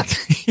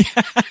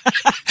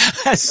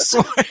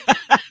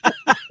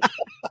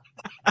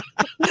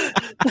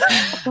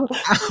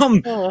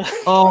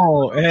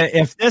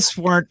 If this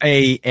weren't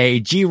a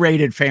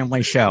G-rated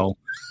family show,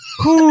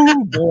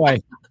 oh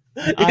boy,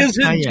 is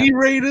it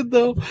G-rated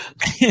though?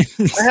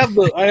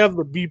 I have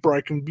the beeper.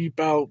 I can beep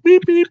out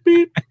beep beep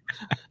beep.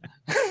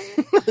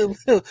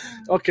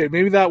 Okay,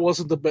 maybe that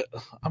wasn't the best.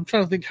 I'm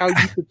trying to think how you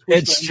could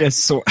twist it's that.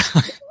 Just so.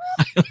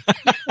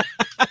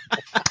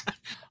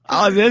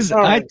 Oh, this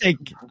right.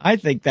 I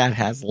think that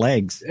has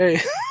legs.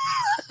 Hey.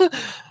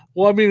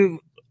 Well, I mean,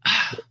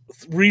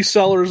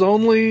 resellers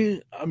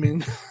only. I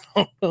mean,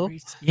 I don't know.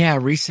 Yeah,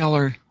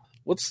 reseller.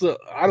 What's the?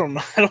 I don't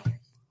know.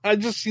 I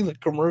just seen the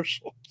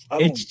commercial.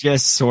 It's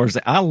just soars.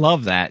 I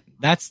love that.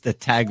 That's the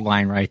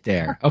tagline right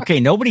there. Okay,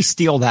 nobody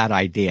steal that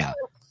idea.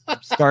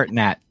 I'm starting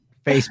that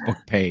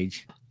Facebook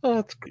page. Oh,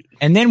 that's great.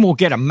 And then we'll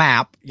get a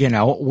map,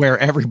 where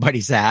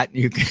everybody's at.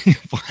 You can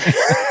find,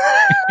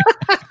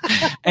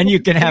 and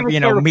you can have,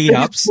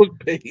 meetups.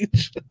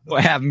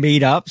 We'll have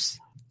meetups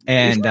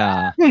and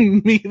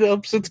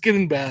meetups. It's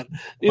getting bad.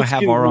 We'll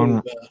have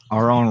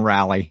our own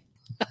rally.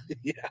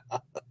 Yeah.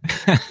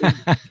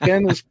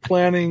 Ken is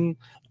planning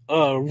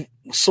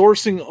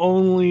sourcing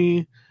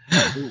only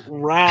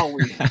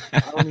rally. I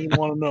don't even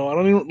want to know. I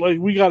don't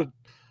even we got to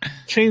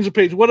change the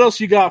page. What else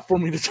you got for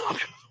me to talk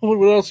about?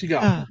 What else you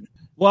got?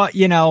 Well,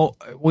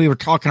 we were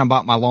talking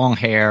about my long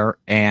hair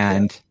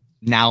and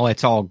now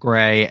it's all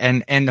gray.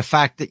 And the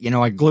fact that,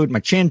 I glued my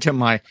chin to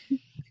my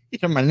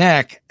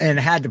neck and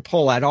had to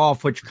pull that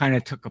off, which kind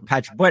of took a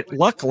patch. But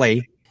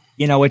luckily,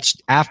 it's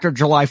after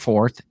July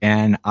 4th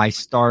and I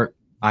start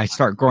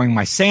growing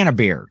my Santa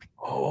beard.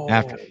 Oh.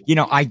 After,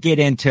 I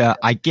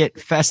get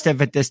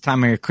festive at this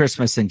time of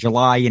Christmas in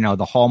July.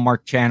 The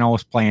Hallmark Channel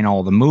is playing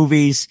all the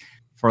movies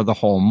for the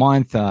whole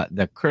month.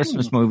 The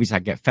Christmas movies, I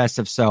get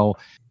festive. So,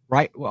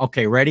 right.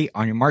 Okay. Ready?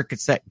 On your mark, get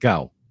set,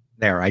 go.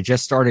 There. I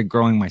just started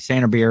growing my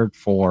Santa beard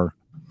for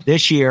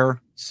this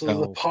year. So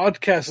the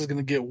podcast is going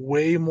to get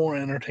way more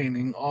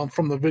entertaining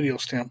from the video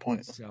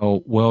standpoint.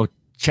 So we'll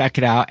check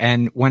it out.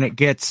 And when it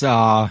gets,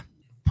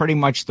 pretty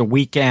much the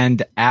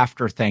weekend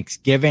after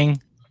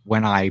Thanksgiving,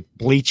 when I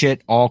bleach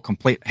it all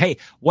complete. Hey,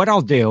 what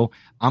I'll do,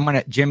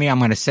 Jimmy, I'm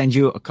going to send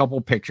you a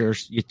couple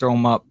pictures. You throw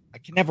them up. I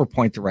can never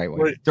point the right way.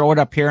 Right. Throw it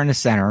up here in the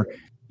center.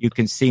 You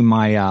can see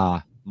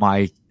my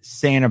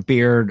Santa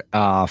beard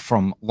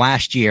from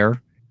last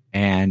year,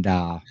 and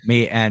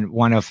me and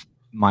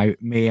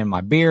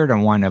my beard,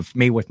 and one of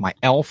me with my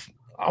elf.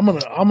 I'm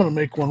gonna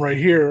make one right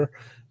here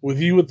with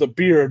you with the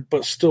beard,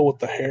 but still with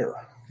the hair.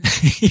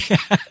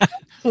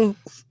 So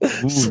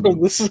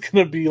this is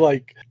gonna be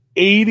like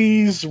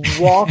 80s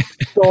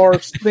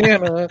Rockstar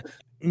Santa.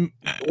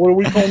 What do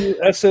we call you?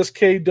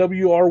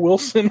 SSKWR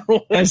Wilson?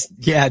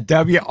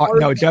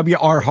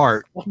 WR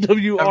Hart.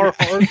 WR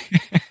Hart.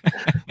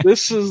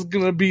 This is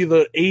going to be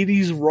the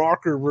 80s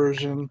rocker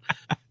version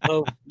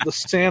of the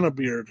Santa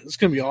beard. It's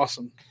going to be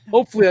awesome.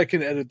 Hopefully I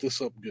can edit this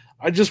up good.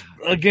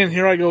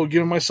 Here I go,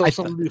 giving myself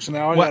something to do. So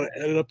now I got to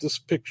edit up this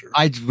picture.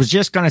 I was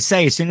just going to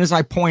say, as soon as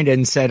I pointed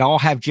and said, I'll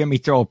have Jimmy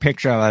throw a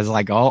picture, I was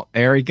like, oh,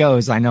 there he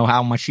goes. I know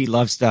how much he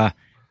loves to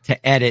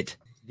edit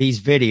these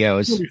videos.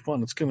 It's going to be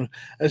fun. It's going to,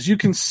 as you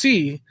can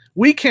see,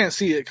 we can't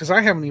see it because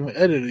I haven't even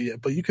edited it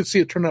yet, but you can see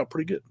it turned out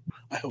pretty good.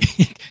 I hope.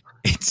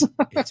 It's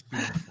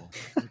beautiful.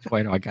 Which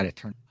way do I got to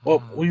turn? Well,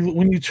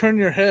 when you turn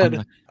your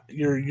head,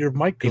 your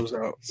mic goes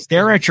out.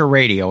 Stare at your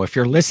radio. If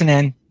you're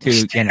listening to,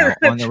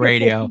 on the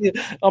radio.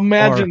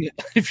 Imagine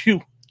if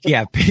you.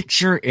 Yeah,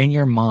 picture in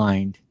your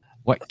mind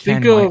what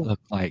Ken might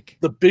look like.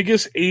 The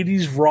biggest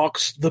 80s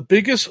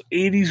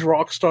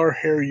rock star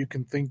hair you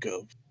can think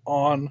of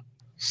on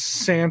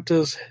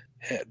Santa's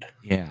head.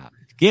 Yeah.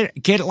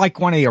 Get like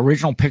one of the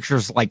original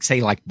pictures, like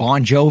say like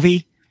Bon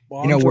Jovi,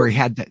 where he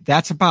had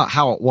that's about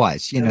how it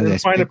was.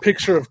 Find a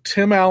picture of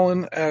Tim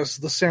Allen as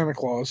the Santa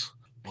Claus,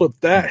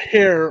 put that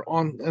hair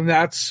on, and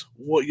that's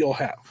what you'll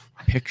have.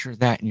 Picture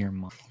that in your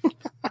mind.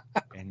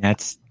 And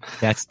that's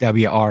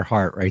WR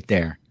Hart right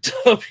there.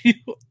 WR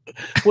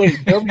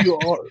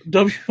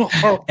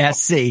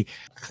SC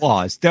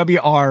Claus.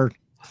 WR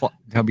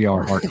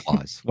Hart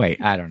Claus.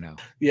 Wait, I don't know.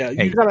 Yeah,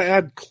 you got to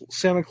add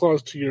Santa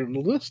Claus to your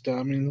list.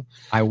 I mean,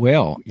 I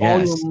will.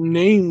 Yes. All your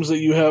names that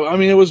you have. I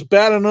mean, it was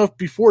bad enough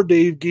before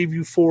Dave gave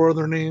you 4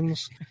 other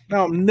names.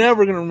 Now I'm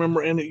never going to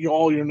remember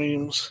all your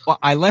names. Well,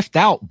 I left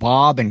out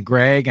Bob and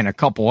Greg and a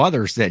couple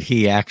others that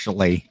he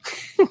actually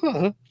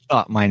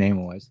thought my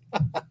name was.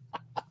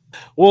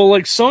 Well,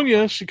 like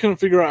Sonia, she couldn't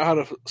figure out how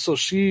to. So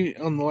she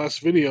on the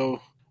last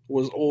video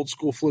was Old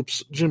School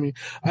Flips Jimmy.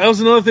 That was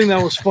another thing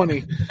that was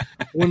funny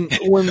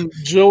when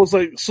Joe was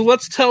like, so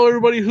let's tell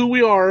everybody who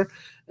we are,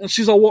 and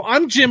she's like, well,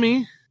 I'm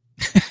Jimmy,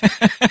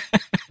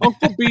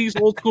 Uncle B's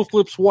Old School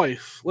Flips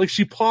wife. Like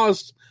she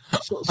paused,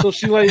 so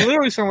she like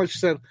literally sounded like she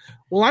said,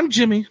 well, I'm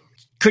Jimmy.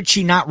 Could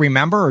she not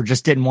remember or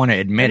just didn't want to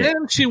admit it? And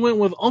then she went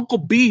with Uncle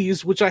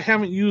B's, which I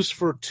haven't used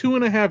for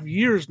 2.5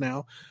 years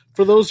now.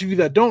 For those of you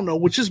that don't know,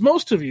 which is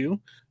most of you,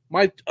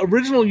 my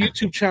original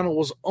YouTube channel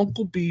was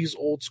Uncle B's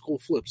Old School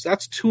Flips.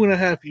 That's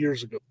 2.5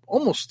 years ago,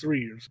 almost 3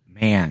 years.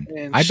 Man,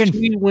 and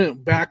she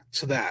went back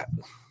to that.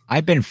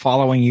 I've been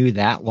following you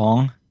that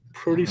long.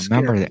 Pretty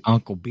remember scary. The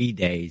Uncle B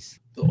days.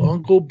 The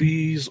Uncle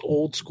B's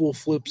Old School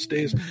Flips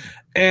days.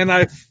 And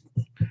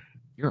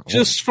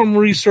from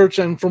research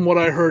and from what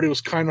I heard, it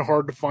was kind of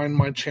hard to find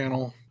my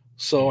channel.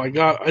 So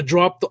I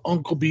dropped the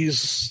Uncle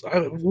B's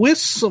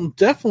with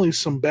definitely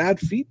some bad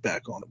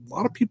feedback on it. A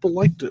lot of people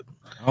liked it.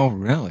 Oh,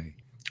 really?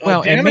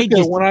 Well,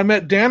 Danica, when I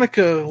met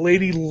Danica,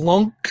 Lady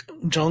Lunk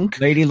Junk,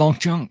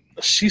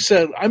 she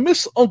said, "I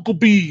miss Uncle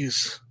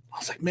B's." I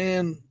was like,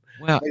 "Man,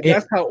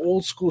 that's how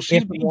old school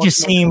she's been."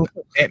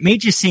 It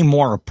made you seem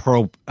more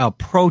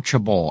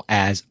approachable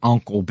as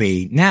Uncle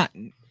B. Now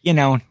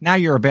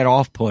you're a bit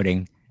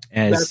off-putting.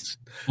 That's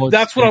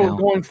what I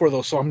was going for,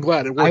 though. So I'm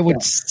glad it worked. I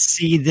would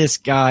see this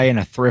guy in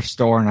a thrift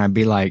store, and I'd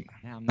be like,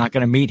 "I'm not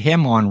going to meet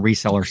him on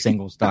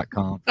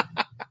resellersingles.com."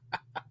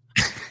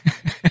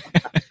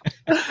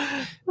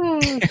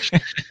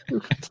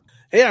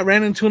 Hey, I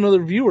ran into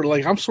another viewer. I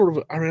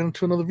ran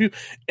into another viewer,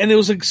 and it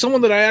was like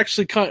someone that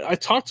I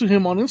talked to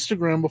him on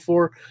Instagram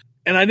before,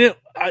 and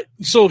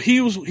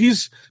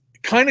he's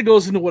kind of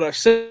goes into what I've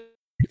said.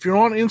 If you're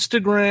on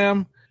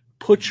Instagram,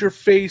 put your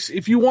face.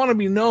 If you want to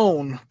be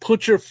known,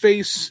 put your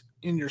face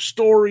in your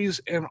stories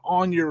and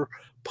on your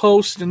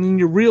posts and in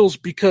your reels,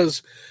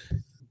 because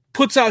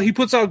he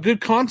puts out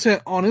good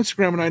content on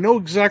Instagram, and I know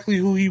exactly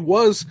who he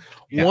was.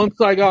 Yeah.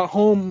 Once I got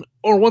home,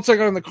 or once I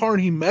got in the car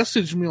and he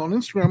messaged me on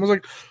Instagram, I was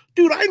like,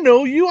 dude, I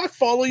know you. I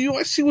follow you.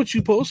 I see what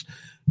you post.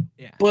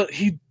 Yeah. But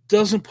he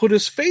doesn't put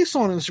his face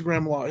on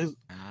Instagram a lot.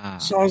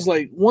 So I was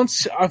like,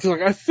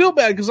 I feel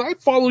bad because I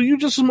follow you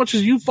just as much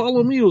as you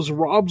follow me. It was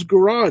Rob's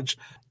Garage.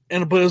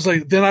 But it was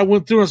like, then I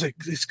went through and I was like,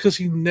 it's because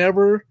he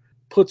never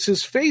puts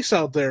his face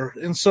out there.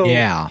 And so,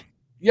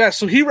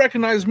 so he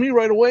recognized me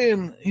right away.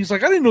 And he's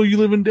like, I didn't know you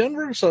live in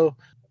Denver. So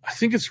I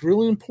think it's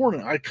really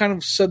important. I kind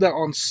of said that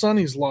on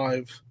Sonny's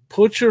live.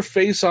 Put your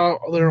face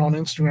out there on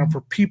Instagram for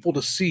people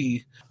to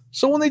see.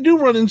 So when they do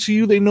run into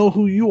you, they know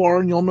who you are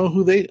and you'll know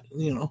who they,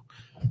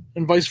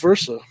 and vice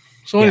versa.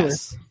 So anyway,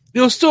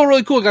 it was still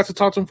really cool. I got to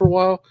talk to him for a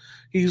while.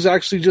 He's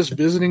actually just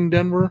visiting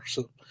Denver.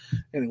 So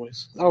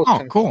anyways, that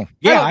was cool.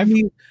 Yeah. I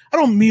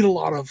don't meet a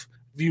lot of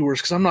viewers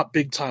because I'm not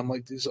big time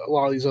like a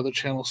lot of these other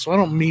channels. So I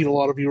don't meet a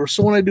lot of viewers.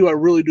 So when I do, I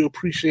really do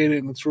appreciate it.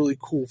 And it's really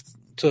cool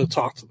to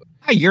talk to them.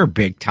 Hey, you're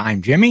big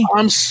time, Jimmy.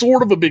 I'm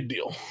sort of a big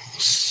deal.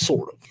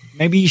 Sort of.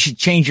 Maybe you should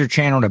change your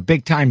channel to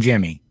Big Time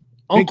Jimmy.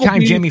 Big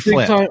Time Jimmy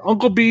Flip.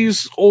 Uncle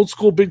B's old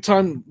school Big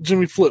Time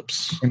Jimmy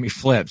Flips. Jimmy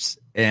Flips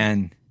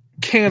and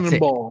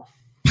Cannonball.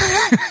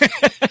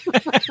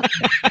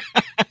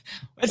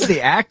 What's the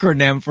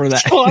acronym for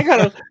that? So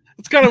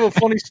it's kind of a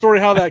funny story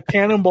how that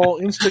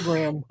Cannonball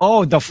Instagram.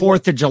 Oh, the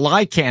 4th of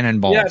July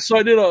Cannonball. Yeah, so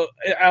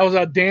I was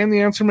at Dan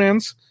the Answer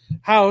Man's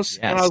house,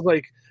 and I was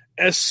like,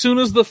 as soon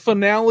as the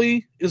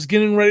finale is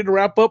getting ready to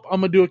wrap up,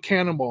 I'm gonna do a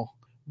Cannonball.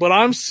 But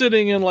I'm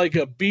sitting in like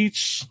a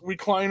beach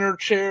recliner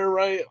chair,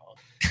 right,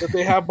 that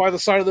they have by the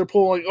side of their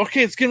pool. Like,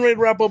 okay, it's getting ready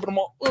to wrap up, and I'm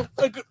all,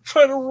 I could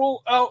try to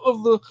roll out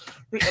of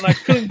and I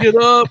couldn't get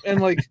up,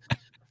 and like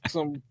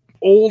some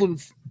old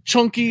and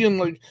chunky, and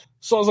like,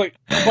 so I was like,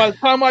 by the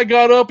time I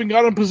got up and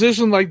got in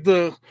position, like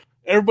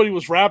everybody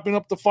was wrapping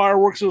up the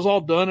fireworks. It was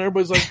all done.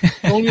 Everybody's like,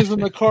 Sonia's in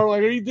the car,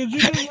 like, did you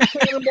do the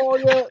Cannonball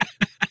yet?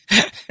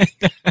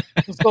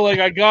 So like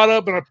I got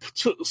up and I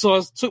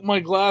took my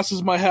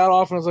glasses, my hat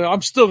off, and I was like,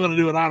 I'm still gonna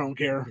do it. I don't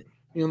care,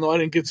 even though I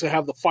didn't get to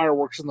have the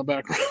fireworks in the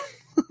background.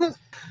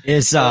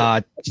 Is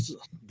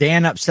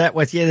Dan upset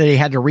with you that he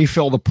had to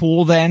refill the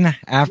pool then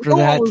after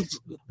that?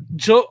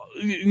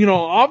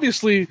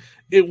 Obviously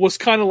it was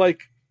kind of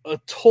like a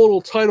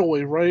total tidal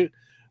wave, right?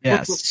 Yes.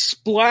 But the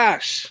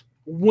splash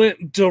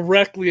went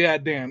directly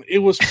at Dan. It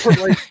was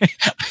like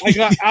I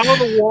got out of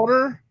the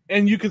water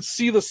and you could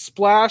see the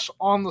splash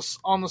on the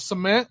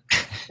cement,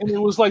 and it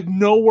was like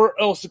nowhere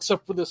else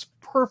except for this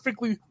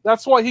perfectly.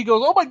 That's why he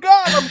goes, "Oh my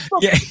God!"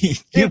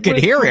 You could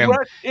hear him.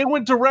 It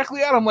went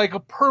directly at him, like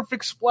a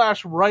perfect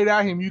splash right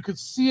at him. You could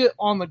see it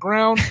on the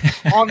ground,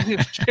 on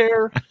his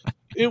chair.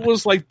 It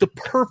was like the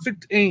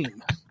perfect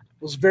aim. I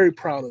was very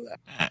proud of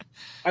that.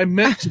 I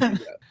meant to do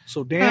that.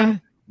 So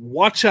Dan,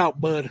 watch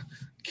out, bud.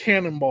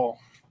 Cannonball.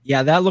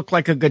 Yeah, that looked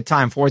like a good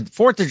time.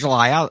 4th of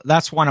July.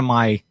 That's one of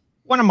my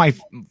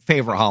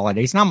favorite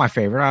holidays. Not my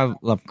favorite. I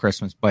love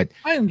Christmas, but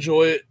I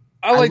enjoy it.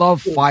 I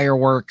love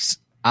fireworks.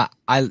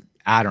 I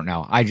don't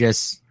know. I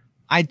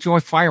enjoy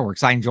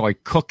fireworks. I enjoy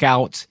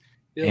cookouts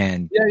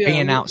and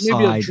being outside.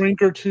 Maybe a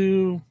drink or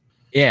two.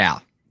 Yeah,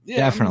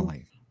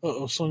 definitely.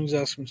 Sonny's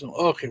asking me something.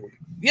 Okay.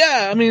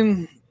 Yeah, I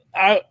mean,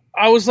 I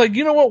was like,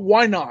 you know what?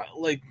 Why not?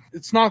 Like,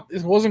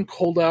 it wasn't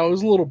cold out. It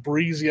was a little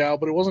breezy out,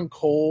 but it wasn't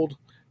cold.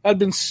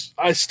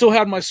 I still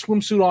had my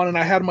swimsuit on, and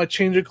I had my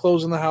change of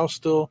clothes in the house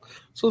still.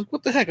 So like,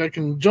 what the heck? I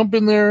can jump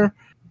in there,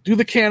 do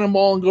the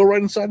Cannonball, and go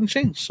right inside and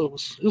change. So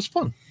it was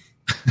fun.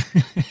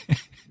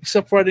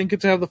 Except for I didn't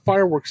get to have the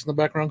fireworks in the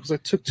background because I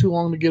took too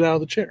long to get out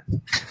of the chair.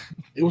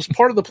 It was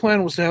part of the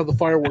plan was to have the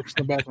fireworks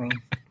in the background.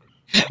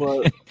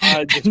 But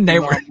I just they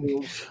were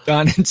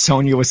done, and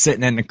Sonia was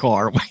sitting in the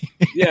car.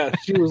 Yeah,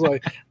 she was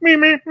like, me.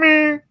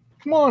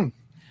 Come on.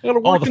 I gotta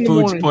work all the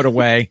food's put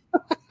away.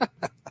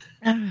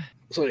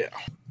 So yeah,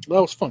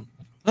 that was fun.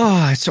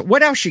 So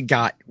what else you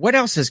got? What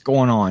else is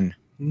going on?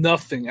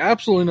 Nothing.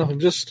 Absolutely nothing.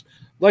 Just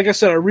like I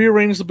said, I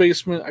rearranged the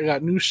basement. I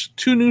got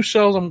two new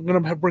shelves. I'm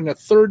going to bring a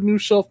third new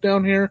shelf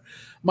down here.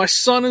 My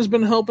son has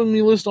been helping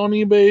me list on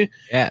eBay.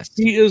 Yes.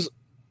 He is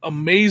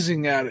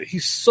amazing at it.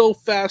 He's so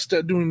fast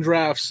at doing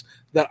drafts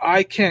that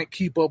I can't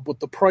keep up with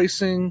the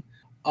pricing.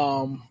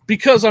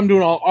 Because I'm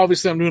doing other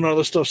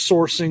stuff,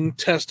 sourcing,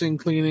 testing,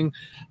 cleaning,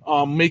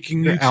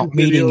 making You're YouTube out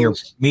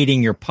videos,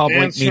 meeting your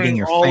public, meeting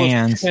your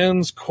fans.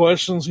 Ken's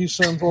questions he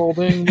sends all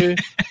day.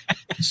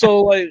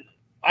 So like,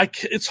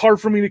 it's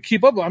hard for me to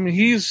keep up. I mean,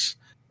 he's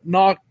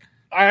not.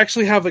 I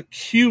actually have a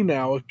queue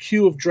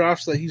of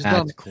drafts that he's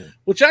done, cool.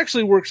 Which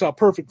actually works out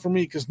perfect for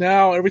me because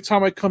now every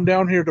time I come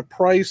down here to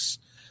price,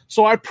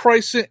 so I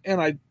price it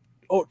and I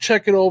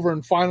check it over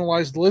and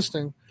finalize the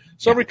listing.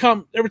 So every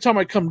time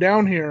I come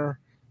down here,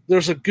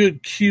 there's a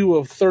good queue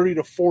of 30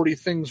 to 40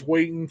 things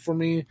waiting for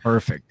me.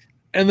 Perfect.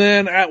 And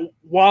then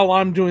while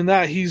I'm doing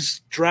that,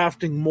 he's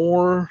drafting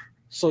more.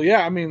 So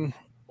yeah, I mean,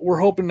 we're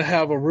hoping to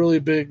have a really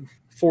big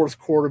fourth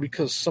quarter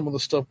because some of the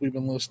stuff we've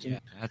been listing.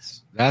 Yeah,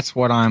 that's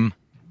what I'm.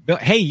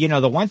 Hey,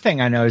 the one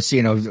thing I noticed,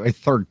 a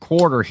third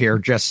quarter here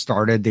just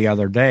started the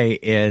other day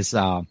is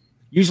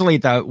usually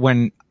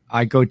when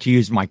I go to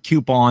use my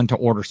coupon to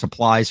order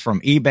supplies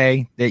from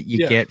eBay that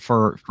you get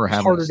for having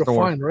it's harder a store.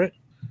 To find, right?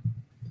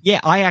 Yeah,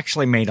 I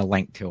actually made a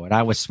link to it.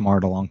 I was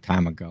smart a long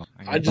time ago.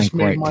 I just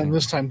made mine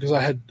this time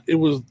because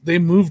they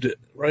moved it,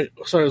 right?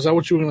 Sorry, is that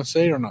what you were going to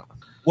say or not?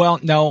 Well,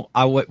 no,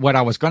 what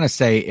I was going to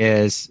say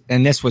is,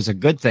 and this was a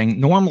good thing,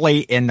 normally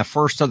in the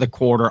first of the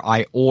quarter,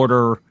 I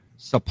order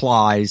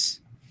supplies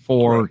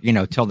for,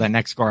 till the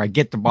next quarter. I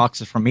get the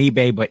boxes from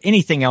eBay, but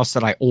anything else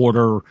that I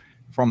order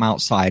from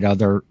outside,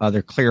 other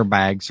clear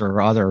bags or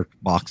other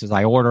boxes,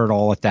 I order it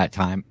all at that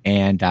time.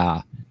 And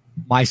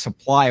my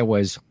supply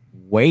was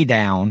way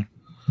down,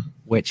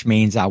 which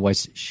means I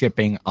was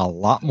shipping a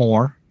lot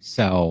more.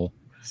 So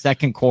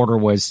second quarter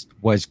was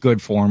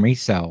good for me.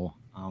 So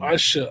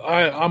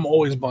I'm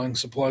always buying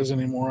supplies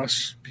anymore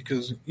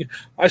because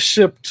I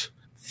shipped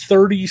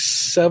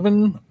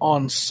 37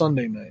 on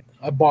Sunday night.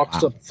 I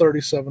boxed up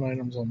 37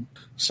 items on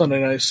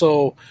Sunday night.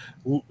 So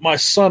my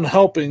son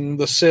helping,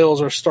 the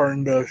sales are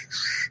starting to,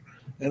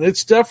 and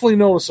it's definitely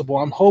noticeable.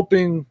 I'm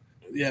hoping,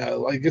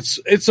 like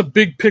it's a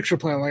big picture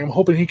plan. Like I'm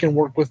hoping he can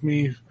work with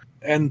me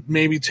and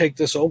maybe take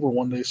this over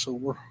one day. So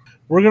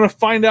we're going to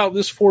find out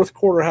this fourth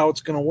quarter how it's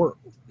going to work.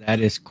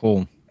 That is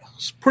cool.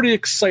 It's pretty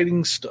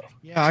exciting stuff.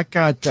 Yeah,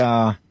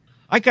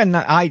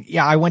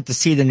 I went to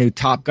see the new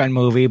Top Gun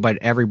movie, but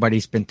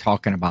everybody's been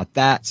talking about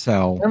that.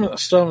 So I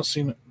still haven't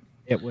seen it.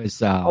 It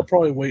was. I'll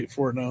probably wait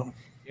for it now.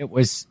 It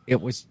was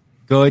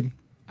good.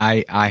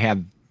 I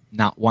have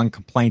not one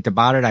complaint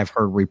about it. I've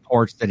heard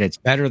reports that it's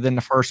better than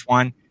the first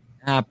one.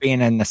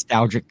 Being a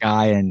nostalgic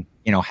guy and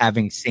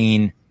having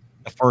seen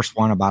the first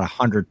one about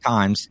 100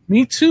 times.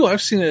 Me too.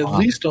 I've seen it at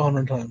least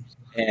 100 times.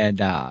 And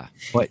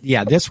but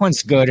yeah, this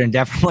one's good and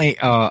definitely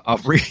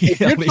at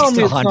least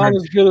 100. It's not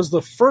as good as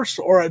the first,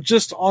 or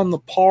just on the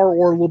par,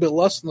 or a little bit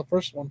less than the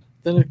first one.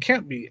 Then it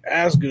can't be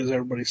as good as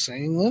everybody's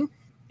saying. Then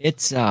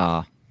it's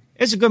a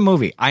good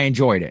movie. I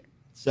enjoyed it.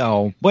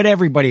 So, but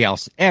everybody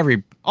else,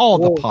 the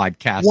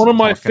podcasts. One of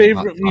my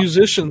favorite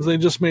musicians, they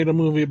just made a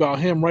movie about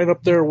him, right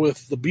up there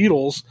with the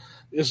Beatles,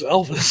 is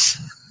Elvis.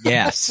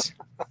 Yes.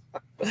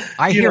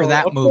 I hear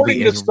that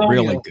movie is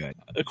really good.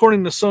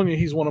 According to Sonia,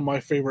 he's one of my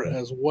favorite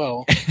as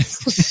well.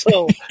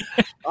 So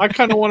I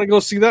kind of want to go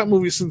see that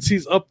movie since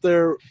he's up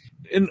there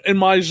in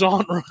my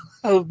genre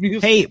of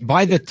music. Hey,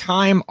 by the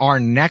time our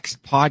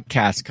next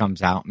podcast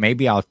comes out,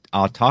 maybe I'll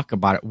talk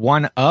about it.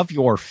 One of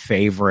your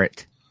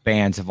favorite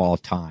bands of all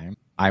time,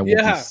 I will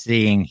be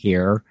seeing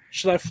here.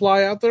 Should I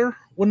fly out there?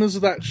 When is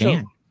that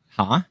show?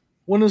 Huh?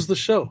 When is the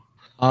show?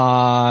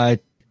 Not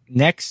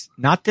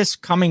this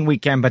coming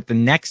weekend, but the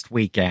next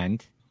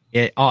weekend.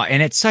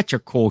 And it's such a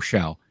cool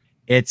show.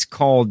 It's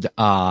called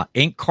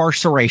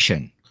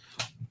Incarceration.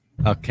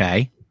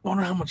 Okay. I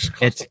wonder how much it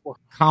costs. It's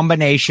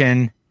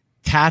combination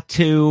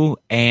tattoo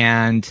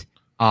and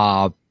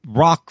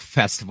rock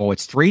festival.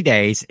 It's 3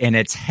 days, and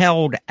it's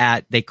held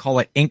they call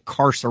it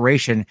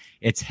Incarceration.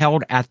 It's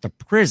held at the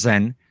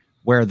prison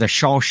where the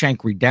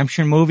Shawshank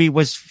Redemption movie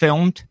was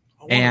filmed.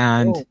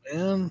 And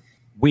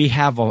we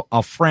have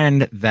a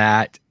friend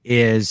that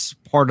is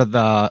part of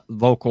the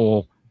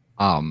local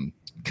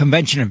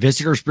Convention and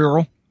Visitors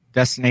Bureau,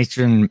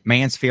 Destination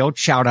Mansfield.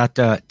 Shout out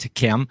to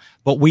Kim.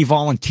 But we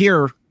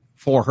volunteer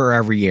for her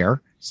every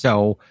year.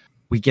 So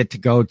we get to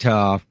go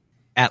to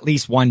at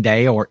least one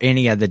day or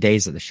any of the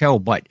days of the show.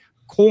 But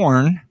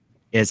Korn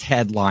is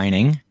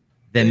headlining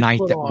the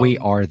night that we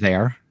are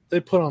there. They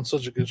put on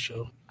such a good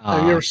show.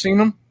 Have you ever seen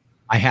them?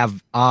 I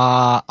have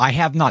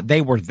not.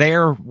 They were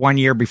there one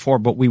year before,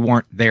 but we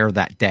weren't there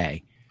that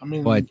day. I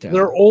mean,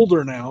 they're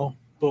older now,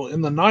 but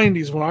in the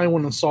 90s when I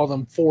went and saw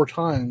them 4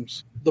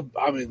 times,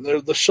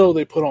 the show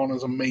they put on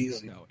is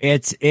amazing.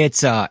 It's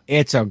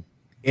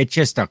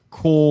just a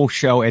cool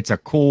show. It's a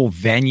cool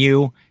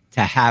venue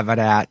to have it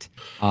at.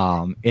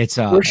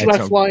 Where should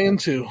I fly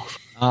into?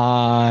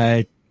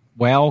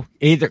 Well,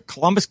 either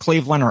Columbus,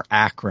 Cleveland, or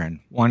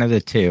Akron, one of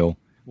the two.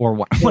 or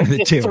one of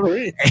the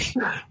two.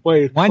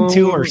 Wait, 1,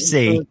 2, or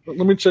C. Let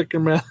me check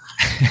your math.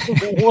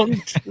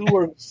 1, 2,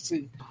 or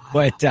C.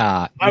 But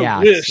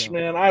I wish,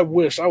 man. I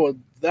wish I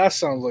would. That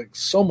sounds like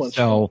so much.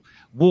 So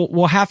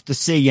we'll have to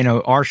see.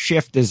 Our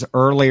shift is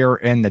earlier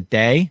in the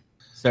day.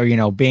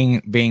 So,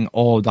 being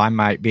old, I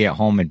might be at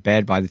home in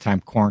bed by the time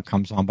Corn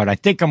comes on. But I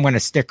think I'm going to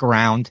stick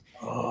around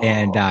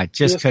and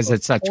just because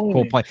it's such a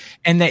cool place.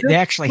 And they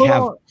actually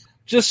have.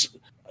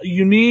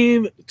 You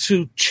need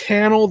to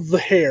channel the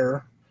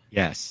hair.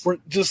 Yes.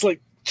 Just like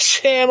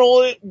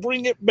channel it,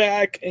 bring it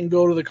back, and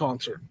go to the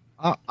concert.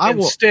 I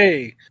will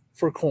stay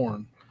for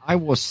Corn. I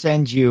will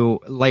send you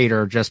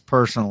later, just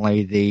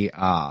personally, the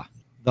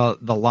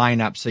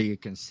lineup so you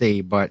can see.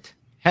 But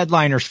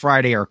headliners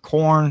Friday are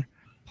Corn,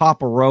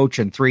 Papa Roach,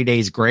 and 3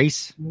 Days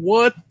Grace.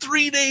 What?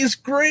 3 Days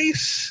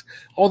Grace?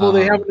 Although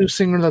they have a new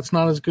singer that's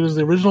not as good as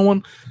the original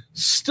one.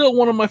 Still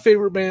one of my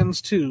favorite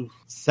bands, too.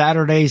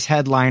 Saturday's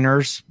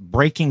headliners,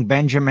 Breaking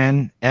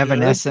Benjamin,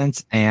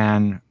 Evanescence,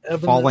 and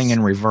Falling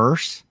in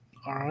Reverse.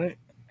 All right.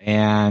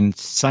 And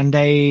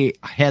Sunday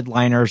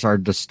headliners are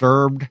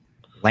Disturbed,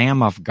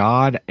 Lamb of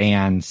God,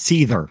 and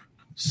Seether.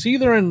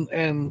 Seether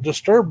and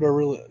Disturbed are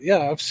really,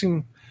 I've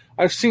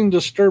seen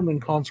Disturbed in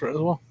concert as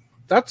well.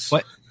 That's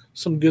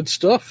some good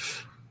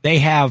stuff. They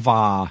have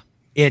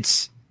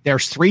there's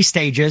 3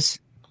 stages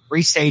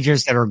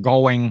that are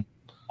going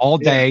all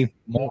day,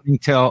 morning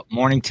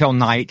till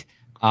night.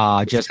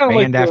 Just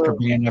band after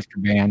band after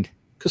band.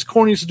 Because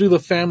Korn used to do the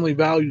Family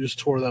Values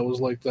tour that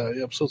was like that.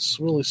 Yep, so it's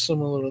really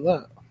similar to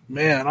that.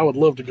 Man, I would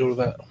love to go to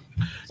that.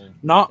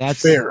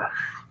 That's fair.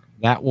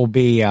 That will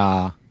be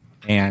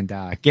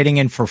and getting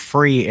in for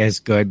free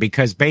is good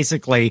because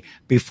basically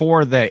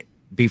before the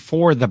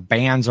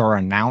bands are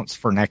announced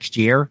for next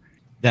year,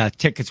 the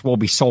tickets will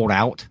be sold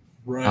out.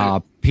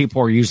 Right.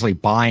 People are usually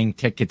buying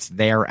tickets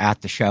there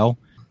at the show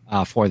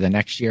for the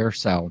next year.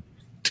 So,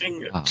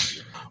 dang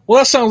it. Well,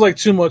 that sounds like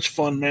too much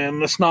fun, man.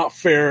 That's not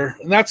fair.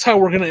 And that's how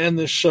we're going to end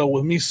this show,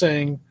 with me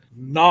saying,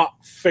 not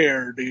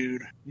fair,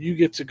 dude. You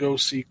get to go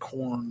see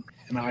Korn,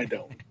 and I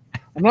don't.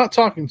 I'm not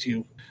talking to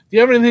you. Do you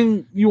have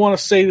anything you want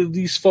to say to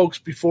these folks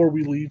before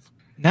we leave?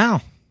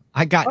 No,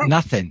 I got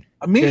nothing.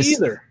 Me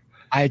either.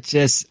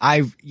 Next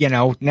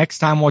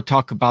time we'll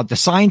talk about the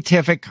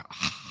scientific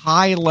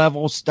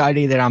high-level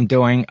study that I'm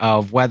doing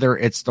of whether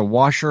it's the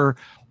washer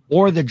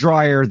or the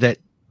dryer that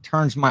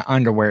turns my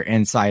underwear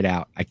inside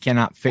out. I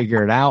cannot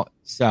figure it out,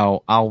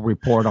 so I'll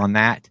report on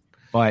that.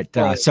 But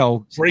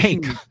hey,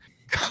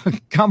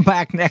 come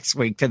back next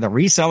week to the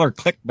Reseller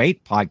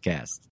Clickbait Podcast.